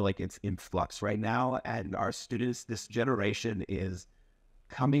does feel like it's in flux right now, and our students, this generation, is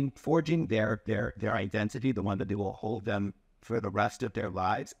forging their identity, the one that they will hold them for the rest of their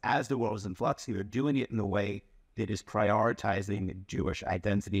lives. As the world is in flux, they're doing it in a way that is prioritizing Jewish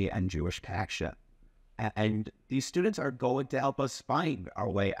identity and Jewish connection. And these students are going to help us find our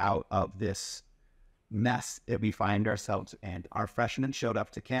way out of this mess that we find ourselves in. Our freshmen showed up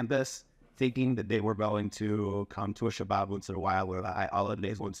to campus thinking that they were going to come to a Shabbat once in a while, or the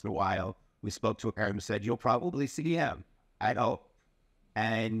holidays once in a while. We spoke to a parent who said, "You'll probably see him." I know.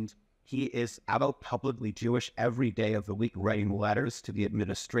 And he is out publicly Jewish every day of the week, writing letters to the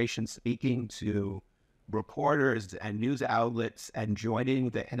administration, speaking to reporters and news outlets, and joining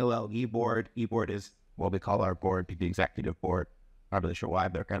the Hillel E-Board. E-Board is what we call our board, the executive board. Not really sure why,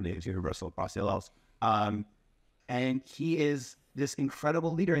 but apparently it's universal across Hillels. And he is this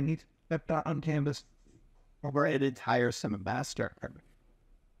incredible leader, and he's stepped out on campus over an entire semester.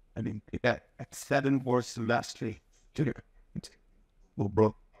 I mean, at 7 more semesters. Oh,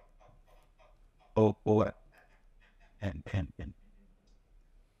 bro. Oh, boy. And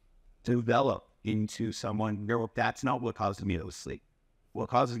develop into someone. That's not what causes me to lose sleep. What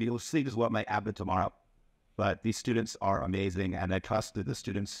causes me to lose sleep is what might happen tomorrow. But these students are amazing, and I trust that the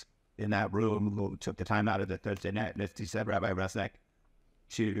students in that room who took the time out of the Thursday night, and as he said, Rabbi Resnick,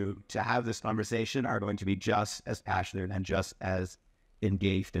 to have this conversation are going to be just as passionate and just as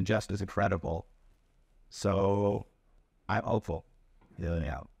engaged and just as incredible. So I'm hopeful.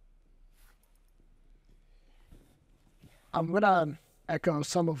 Yeah. I'm going to echo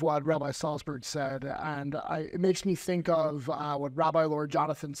some of what Rabbi Salzberg said, and it makes me think of what Rabbi Lord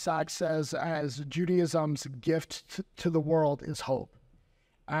Jonathan Sachs says as Judaism's gift to the world is hope.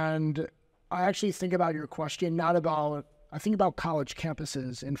 And I actually think about your question, I think about college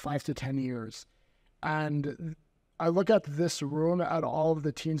campuses in 5 to 10 years. And I look at this room, at all of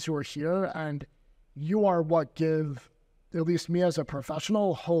the teens who are here, and you are what give, at least me as a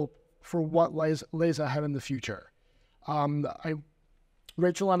professional, hope for what lays ahead in the future.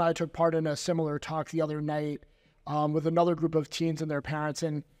 Rachel and I took part in a similar talk the other night with another group of teens and their parents,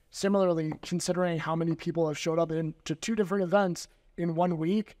 and similarly, considering how many people have showed up to 2 different events in 1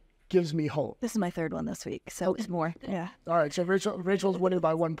 week gives me hope. This is my 3rd one this week, so it's more. Yeah. All right, so Rachel's winning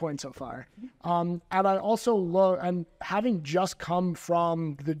by 1 point so far. And I also look, and having just come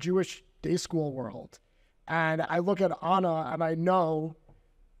from the Jewish day school world, and I look at Anna and I know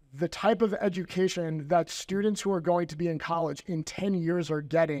the type of education that students who are going to be in college in 10 years are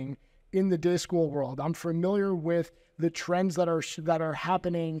getting in the day school world. I'm familiar with the trends that are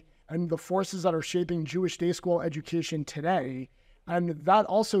happening and the forces that are shaping Jewish day school education today. And that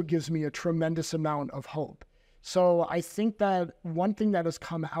also gives me a tremendous amount of hope. So I think that one thing that has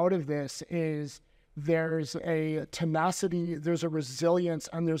come out of this is there's a tenacity, there's a resilience,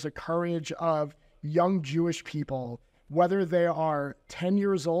 and there's a courage of young Jewish people, whether they are 10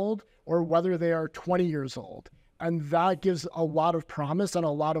 years old or whether they are 20 years old. And that gives a lot of promise and a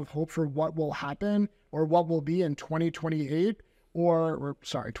lot of hope for what will happen or what will be in 2028 or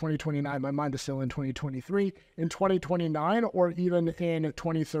 2029. My mind is still in 2023, in 2029, or even in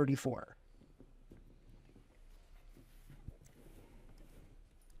 2034.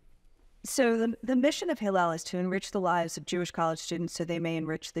 So the mission of Hillel is to enrich the lives of Jewish college students so they may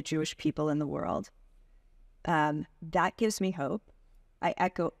enrich the Jewish people in the world. That gives me hope. I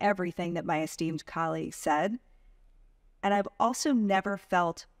echo everything that my esteemed colleague said. And I've also never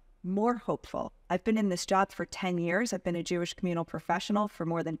felt more hopeful. I've been in this job for 10 years. I've been a Jewish communal professional for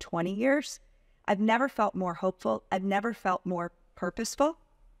more than 20 years. I've never felt more hopeful. I've never felt more purposeful.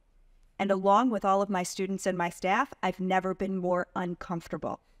 And along with all of my students and my staff, I've never been more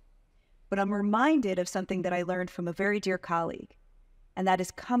uncomfortable. But I'm reminded of something that I learned from a very dear colleague, and that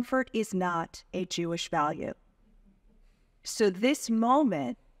is comfort is not a Jewish value. So this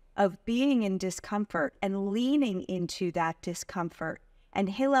moment of being in discomfort and leaning into that discomfort And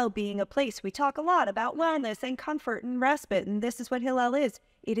Hillel being a place, we talk a lot about wellness and comfort and respite, and this is what Hillel is.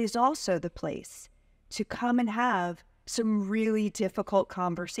 It is also the place to come and have some really difficult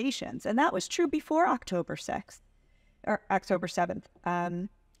conversations. And that was true before October 6th or October 7th.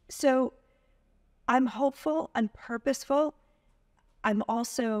 So I'm hopeful, I'm purposeful. I'm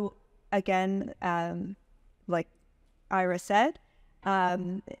also, again, like Ira said,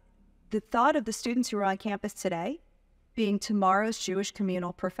 the thought of the students who are on campus today being tomorrow's Jewish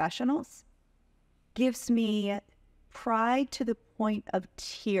communal professionals gives me pride to the point of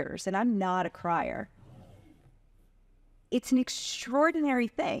tears, and I'm not a crier. It's an extraordinary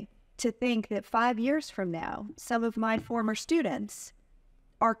thing to think that 5 years from now, some of my former students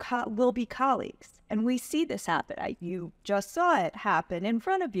will be colleagues, and we see this happen. You just saw it happen in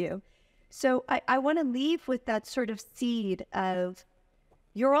front of you. So I want to leave with that sort of seed of,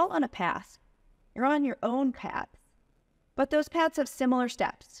 you're all on a path. You're on your own path. But those paths have similar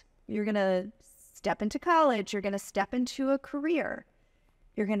steps. You're going to step into college. You're going to step into a career.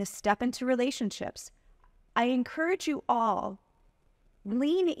 You're going to step into relationships. I encourage you all,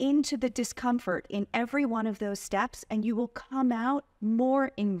 lean into the discomfort in every one of those steps, and you will come out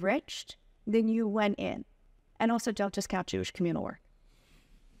more enriched than you went in. And also, don't discount Jewish communal work.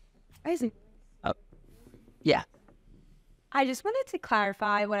 Isaac. Yeah. I just wanted to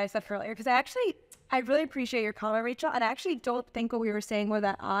clarify what I said earlier, because I really appreciate your comment, Rachel, and I actually don't think what we were saying was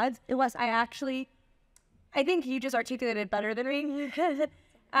at odds. I think you just articulated it better than me,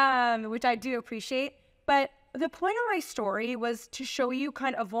 which I do appreciate. But the point of my story was to show you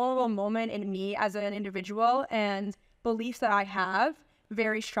kind of a vulnerable moment in me as an individual and beliefs that I have,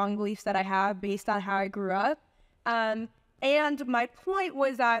 very strong beliefs that I have based on how I grew up. And my point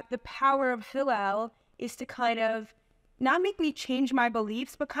was that the power of Hillel is to kind of not make me change my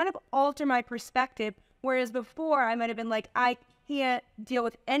beliefs, but kind of alter my perspective. Whereas before I might have been like, I can't deal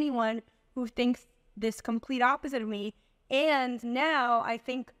with anyone who thinks this complete opposite of me. And now I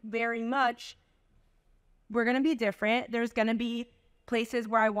think very much we're going to be different. There's going to be places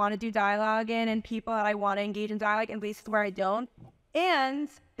where I want to do dialogue in and people that I want to engage in dialogue and places where I don't. And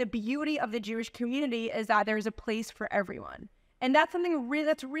the beauty of the Jewish community is that there's a place for everyone. And that's something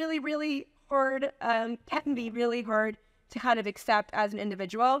that's really, really hard, can be really hard to kind of accept as an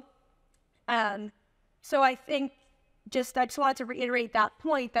individual. So I think I just wanted to reiterate that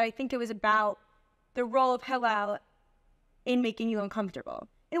point, that I think it was about the role of Hillel in making you uncomfortable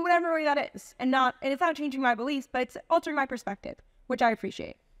in whatever way that is. And it's not changing my beliefs, but it's altering my perspective, which I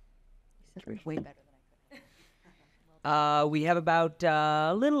appreciate. Way better than I could. We have about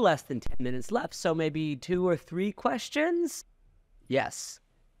a little less than 10 minutes left, so maybe 2 or 3 questions. Yes.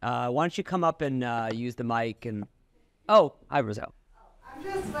 Why don't you come up and use the mic and... Oh, hi, Roselle. I'm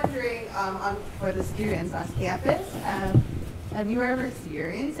just wondering, for the students on campus, have you ever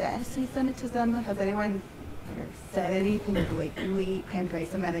experienced anti-Semitism? Has anyone said anything blatantly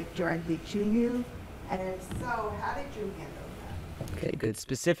anti-Semitic directly to you? And if so, how did you handle that? Okay, good.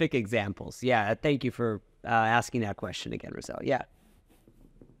 Specific examples. Yeah, thank you for asking that question again, Roselle. Yeah.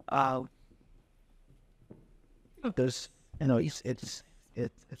 There's,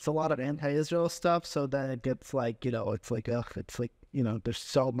 it's a lot of anti-Israel stuff, so then it gets like, it's like, there's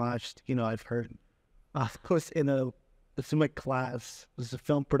so much, I've heard, of course, it's in my class, it was a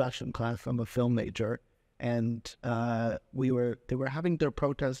film production class, I'm a film major, and they were having their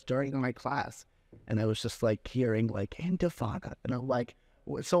protests during my class, and I was just like hearing like Intifada, and I'm like,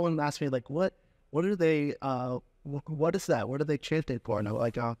 someone asked me like, what are they, what is that? What are they chanting for? And I'm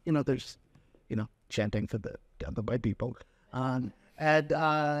like, there's, chanting for the white people. And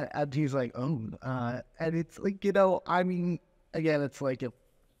he's like, and it's like, again, it's like,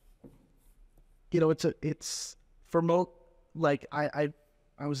 it's for like, I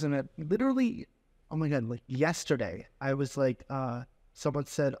was in literally, oh my God, like yesterday, I was like, someone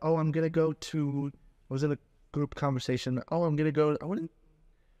said, oh, I'm going to go to, I was in a group conversation. Oh, I'm going to go,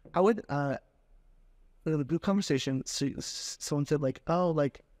 in a group conversation, someone said like, oh,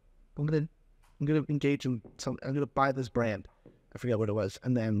 like, I'm going to engage in I'm going to buy this brand. I forget what it was.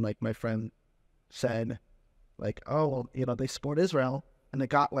 And then like my friend said like, oh, well, they support Israel. And it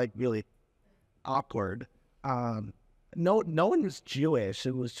got like really awkward. No one was Jewish.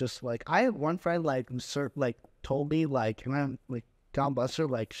 It was just like, I had one friend like told me like, and I'm like, God bless her,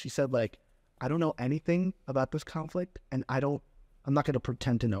 like she said like, I don't know anything about this conflict, and I'm not going to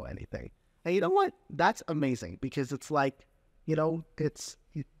pretend to know anything. And you know what? That's amazing, because it's like, it's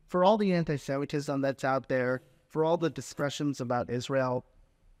for all the anti-Semitism that's out there, for all the discussions about Israel,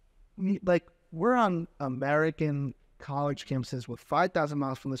 like we're on American college campuses with 5,000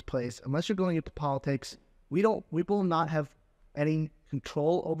 miles from this place. Unless you're going into politics, we will not have any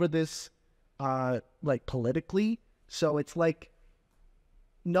control over this, like politically. So it's like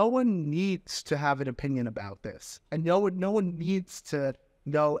no one needs to have an opinion about this, and no one needs to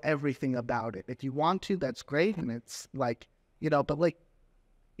know everything about it. If you want to, that's great, and it's like, but like,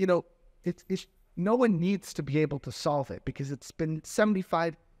 it's no one needs to be able to solve it because it's been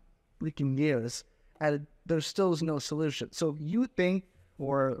 75 freaking years and there still is no solution. So you think,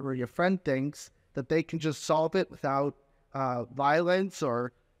 or your friend thinks that they can just solve it without violence,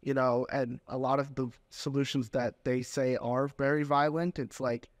 or and a lot of the solutions that they say are very violent. It's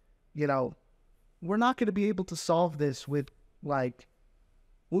like, we're not going to be able to solve this with like,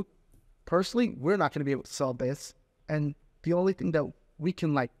 personally, we're not going to be able to solve this. And the only thing that we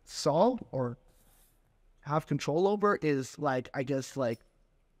can like solve or have control over is like, I guess, like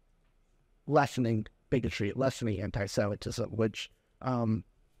lessening bigotry, lessening anti-Semitism, which I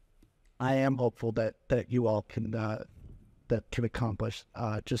am hopeful that you all can accomplish,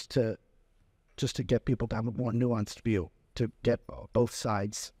 just to get people to have a more nuanced view, to get both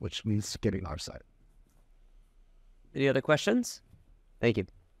sides, which means getting our side. Any other questions? Thank you.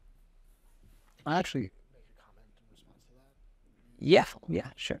 I actually make a comment in response to that. Yeah,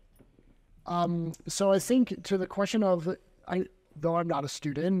 sure. So I think to the question of, though I'm not a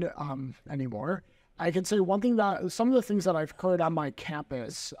student anymore, I can say one thing that some of the things that I've heard on my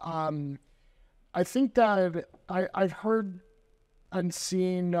campus, I think that I've heard and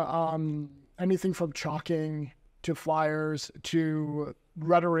seen anything from chalking to flyers to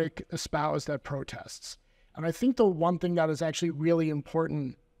rhetoric espoused at protests. And I think the one thing that is actually really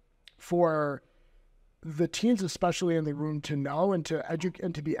important for the teens, especially in the room, to know and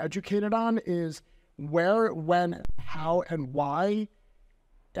to be educated on is where, when, how, and why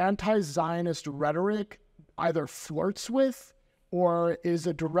anti-Zionist rhetoric either flirts with or is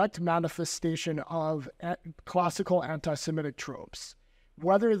a direct manifestation of classical anti-Semitic tropes.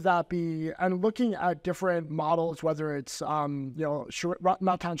 Whether that be, and looking at different models, whether it's, Natan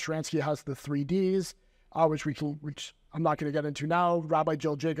Sharansky has the 3Ds, which I'm not going to get into now. Rabbi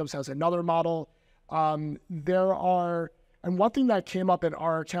Jill Jacobs has another model. There are, and one thing that came up at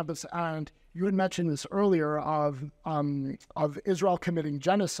our campus, and you had mentioned this earlier, of Israel committing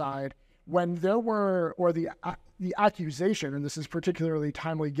genocide, when there were, or the accusation, and this is particularly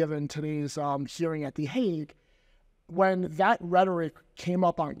timely given today's hearing at The Hague, when that rhetoric came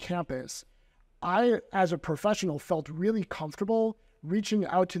up on campus, I, as a professional, felt really comfortable reaching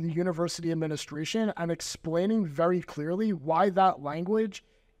out to the university administration and explaining very clearly why that language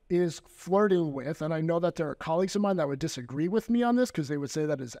is flirting with, and I know that there are colleagues of mine that would disagree with me on this because they would say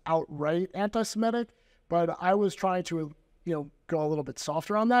that is outright anti-Semitic, but I was trying to, go a little bit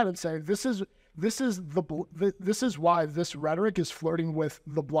softer on that and say this is why this rhetoric is flirting with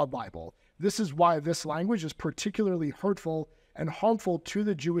the blood libel. This is why this language is particularly hurtful and harmful to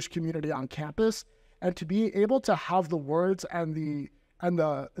the Jewish community on campus, and to be able to have the words and the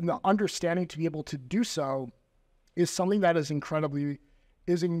understanding to be able to do so is something that is incredibly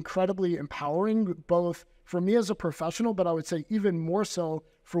empowering, both for me as a professional, but I would say even more so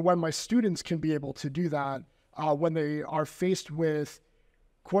for when my students can be able to do that when they are faced with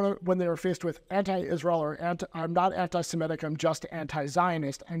anti-Israel or I'm not anti-Semitic, I'm just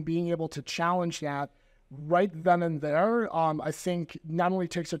anti-Zionist, and being able to challenge that right then and there, I think not only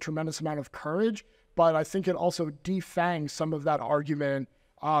takes a tremendous amount of courage, but I think it also defangs some of that argument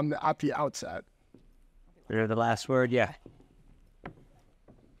at the outset. The last word, yeah.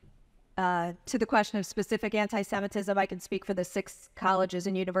 To the question of specific anti-Semitism, I can speak for the 6 colleges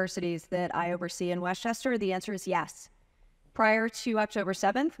and universities that I oversee in Westchester. The answer is yes. Prior to October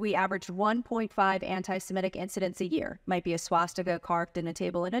 7th, we averaged 1.5 anti-Semitic incidents a year. Might be a swastika carved in a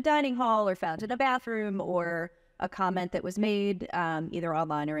table in a dining hall or found in a bathroom, or a comment that was made either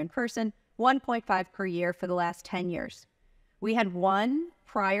online or in person. 1.5 per year for the last 10 years. We had 1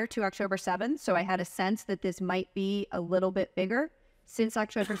 prior to October 7th, so I had a sense that this might be a little bit bigger. Since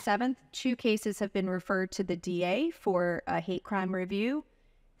October 7th, 2 cases have been referred to the DA for a hate crime review.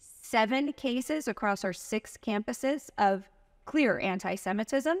 7 cases across our 6 campuses of clear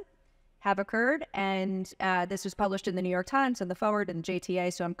anti-Semitism have occurred, and this was published in the New York Times and the Forward and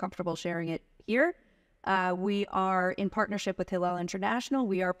JTA, so I'm comfortable sharing it here. We are in partnership with Hillel International.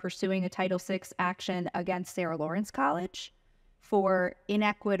 We are pursuing a Title VI action against Sarah Lawrence College for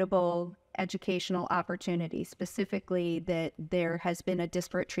inequitable educational opportunities, specifically that there has been a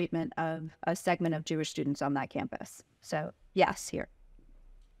disparate treatment of a segment of Jewish students on that campus. So yes, here.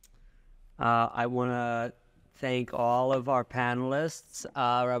 I want to thank all of our panelists,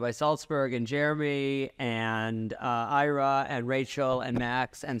 Rabbi Salzberg and Jeremy and Ira and Rachel and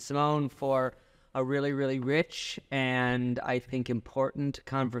Max and Simone, for a really, really rich and I think important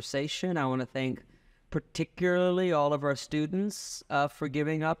conversation. I want to thank particularly all of our students for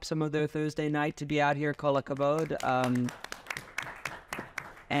giving up some of their Thursday night to be out here, Kol HaKavod.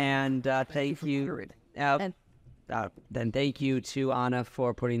 Thank you. Then thank you to Anna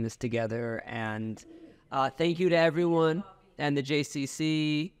for putting this together, and thank you to everyone and the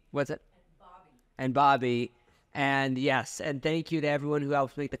JCC. What's it? And Bobby. And yes, and thank you to everyone who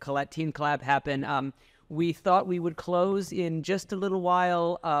helped make the Teen Collab happen. We thought we would close in just a little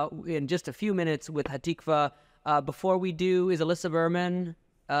while, in just a few minutes with Hatikva. Before we do, is Alyssa Berman,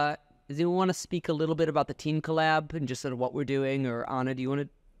 does anyone want to speak a little bit about the Teen Collab and just sort of what we're doing? Or Anna, do you want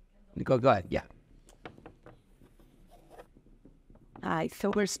to go ahead? Yeah. Hi,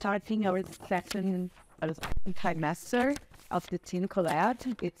 so we're starting our second trimester of the Teen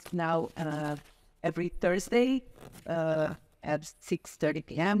Collab. It's now every Thursday at 6:30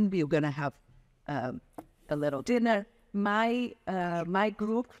 p.m. We're gonna have a little dinner. My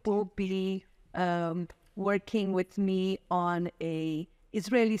group will be working with me on a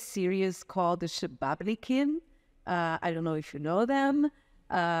Israeli series called the Shabablikin. I don't know if you know them.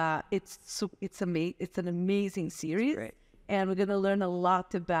 It's an amazing series. Great. And we're going to learn a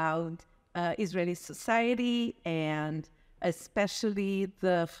lot about Israeli society and especially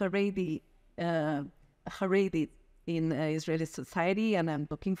the Haredi in Israeli society. And I'm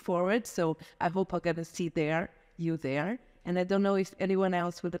looking forward. So I hope I'm going to see you there. And I don't know if anyone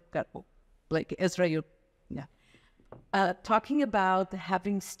else would have got, like Israel. Yeah. Talking about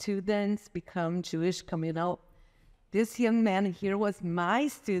having students become Jewish communal. This young man here was my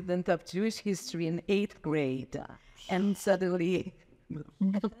student of Jewish history in 8th grade. And suddenly,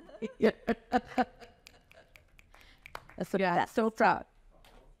 so proud.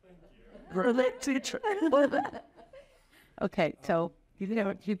 Okay, so you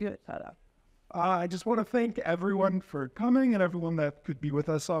do it. I just want to thank everyone for coming and everyone that could be with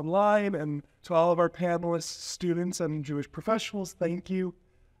us online, and to all of our panelists, students, and Jewish professionals, thank you.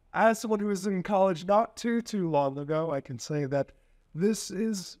 As someone who was in college not too long ago, I can say that this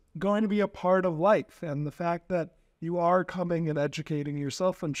is going to be a part of life, and the fact that you are coming and educating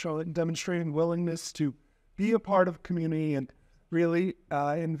yourself and demonstrating willingness to be a part of community and really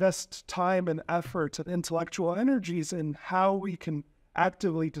invest time and effort and intellectual energies in how we can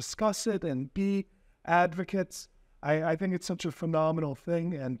actively discuss it and be advocates. I think it's such a phenomenal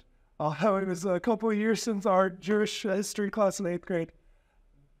thing. And although it was a couple of years since our Jewish history class in 8th grade,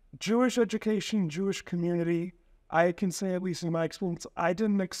 Jewish education, Jewish community, I can say, at least in my experience, I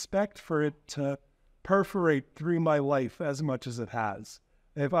didn't expect for it to perforate through my life as much as it has.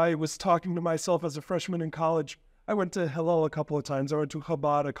 If I was talking to myself as a freshman in college, I went to Hillel a couple of times, I went to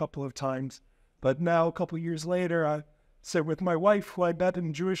Chabad a couple of times, but now a couple of years later, I sit with my wife, who I met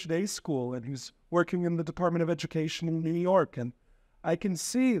in Jewish day school, and who's working in the Department of Education in New York, and I can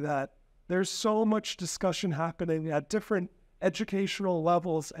see that there's so much discussion happening at different educational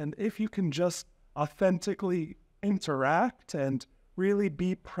levels, and if you can just authentically interact and really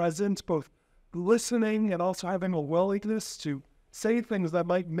be present, both listening and also having a willingness to say things that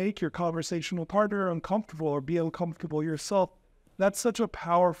might make your conversational partner uncomfortable or be uncomfortable yourself, that's such a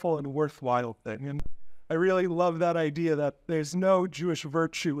powerful and worthwhile thing. And I really love that idea that there's no Jewish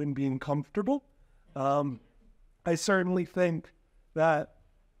virtue in being comfortable. I certainly think that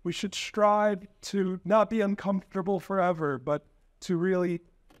we should strive to not be uncomfortable forever, but to really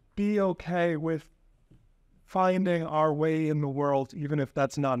be okay with finding our way in the world, even if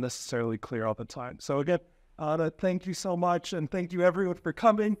that's not necessarily clear all the time. So again, Anna, thank you so much, and thank you everyone for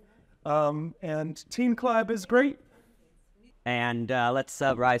coming. And Teen Collab is great. And let's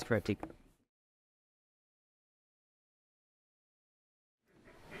rise for a tikva.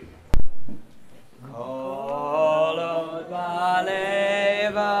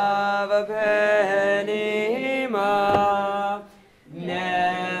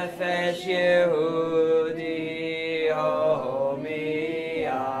 Nefesh Yehudi Homiyah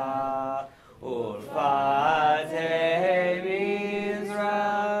Ulfatei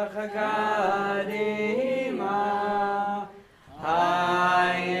Mizrach Kadima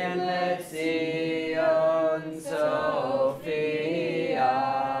Hayin Letzion Sophia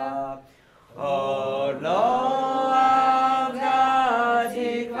Olo Avda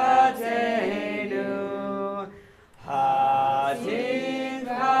Tikvatenu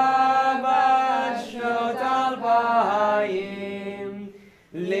Hatikva Bashot Alpayim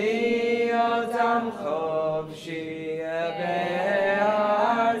Liotam Chofshi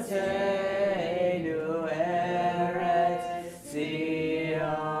Be'arteinu Eretz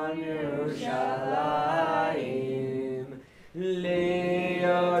Zion Yerushalayim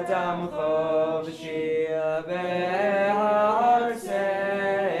Liotam Chofshi Shia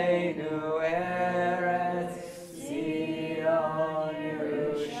Be'arseinu Eretz Zion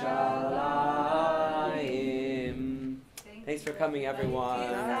Yerushalayim. Thanks for coming,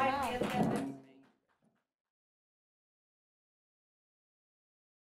 everyone.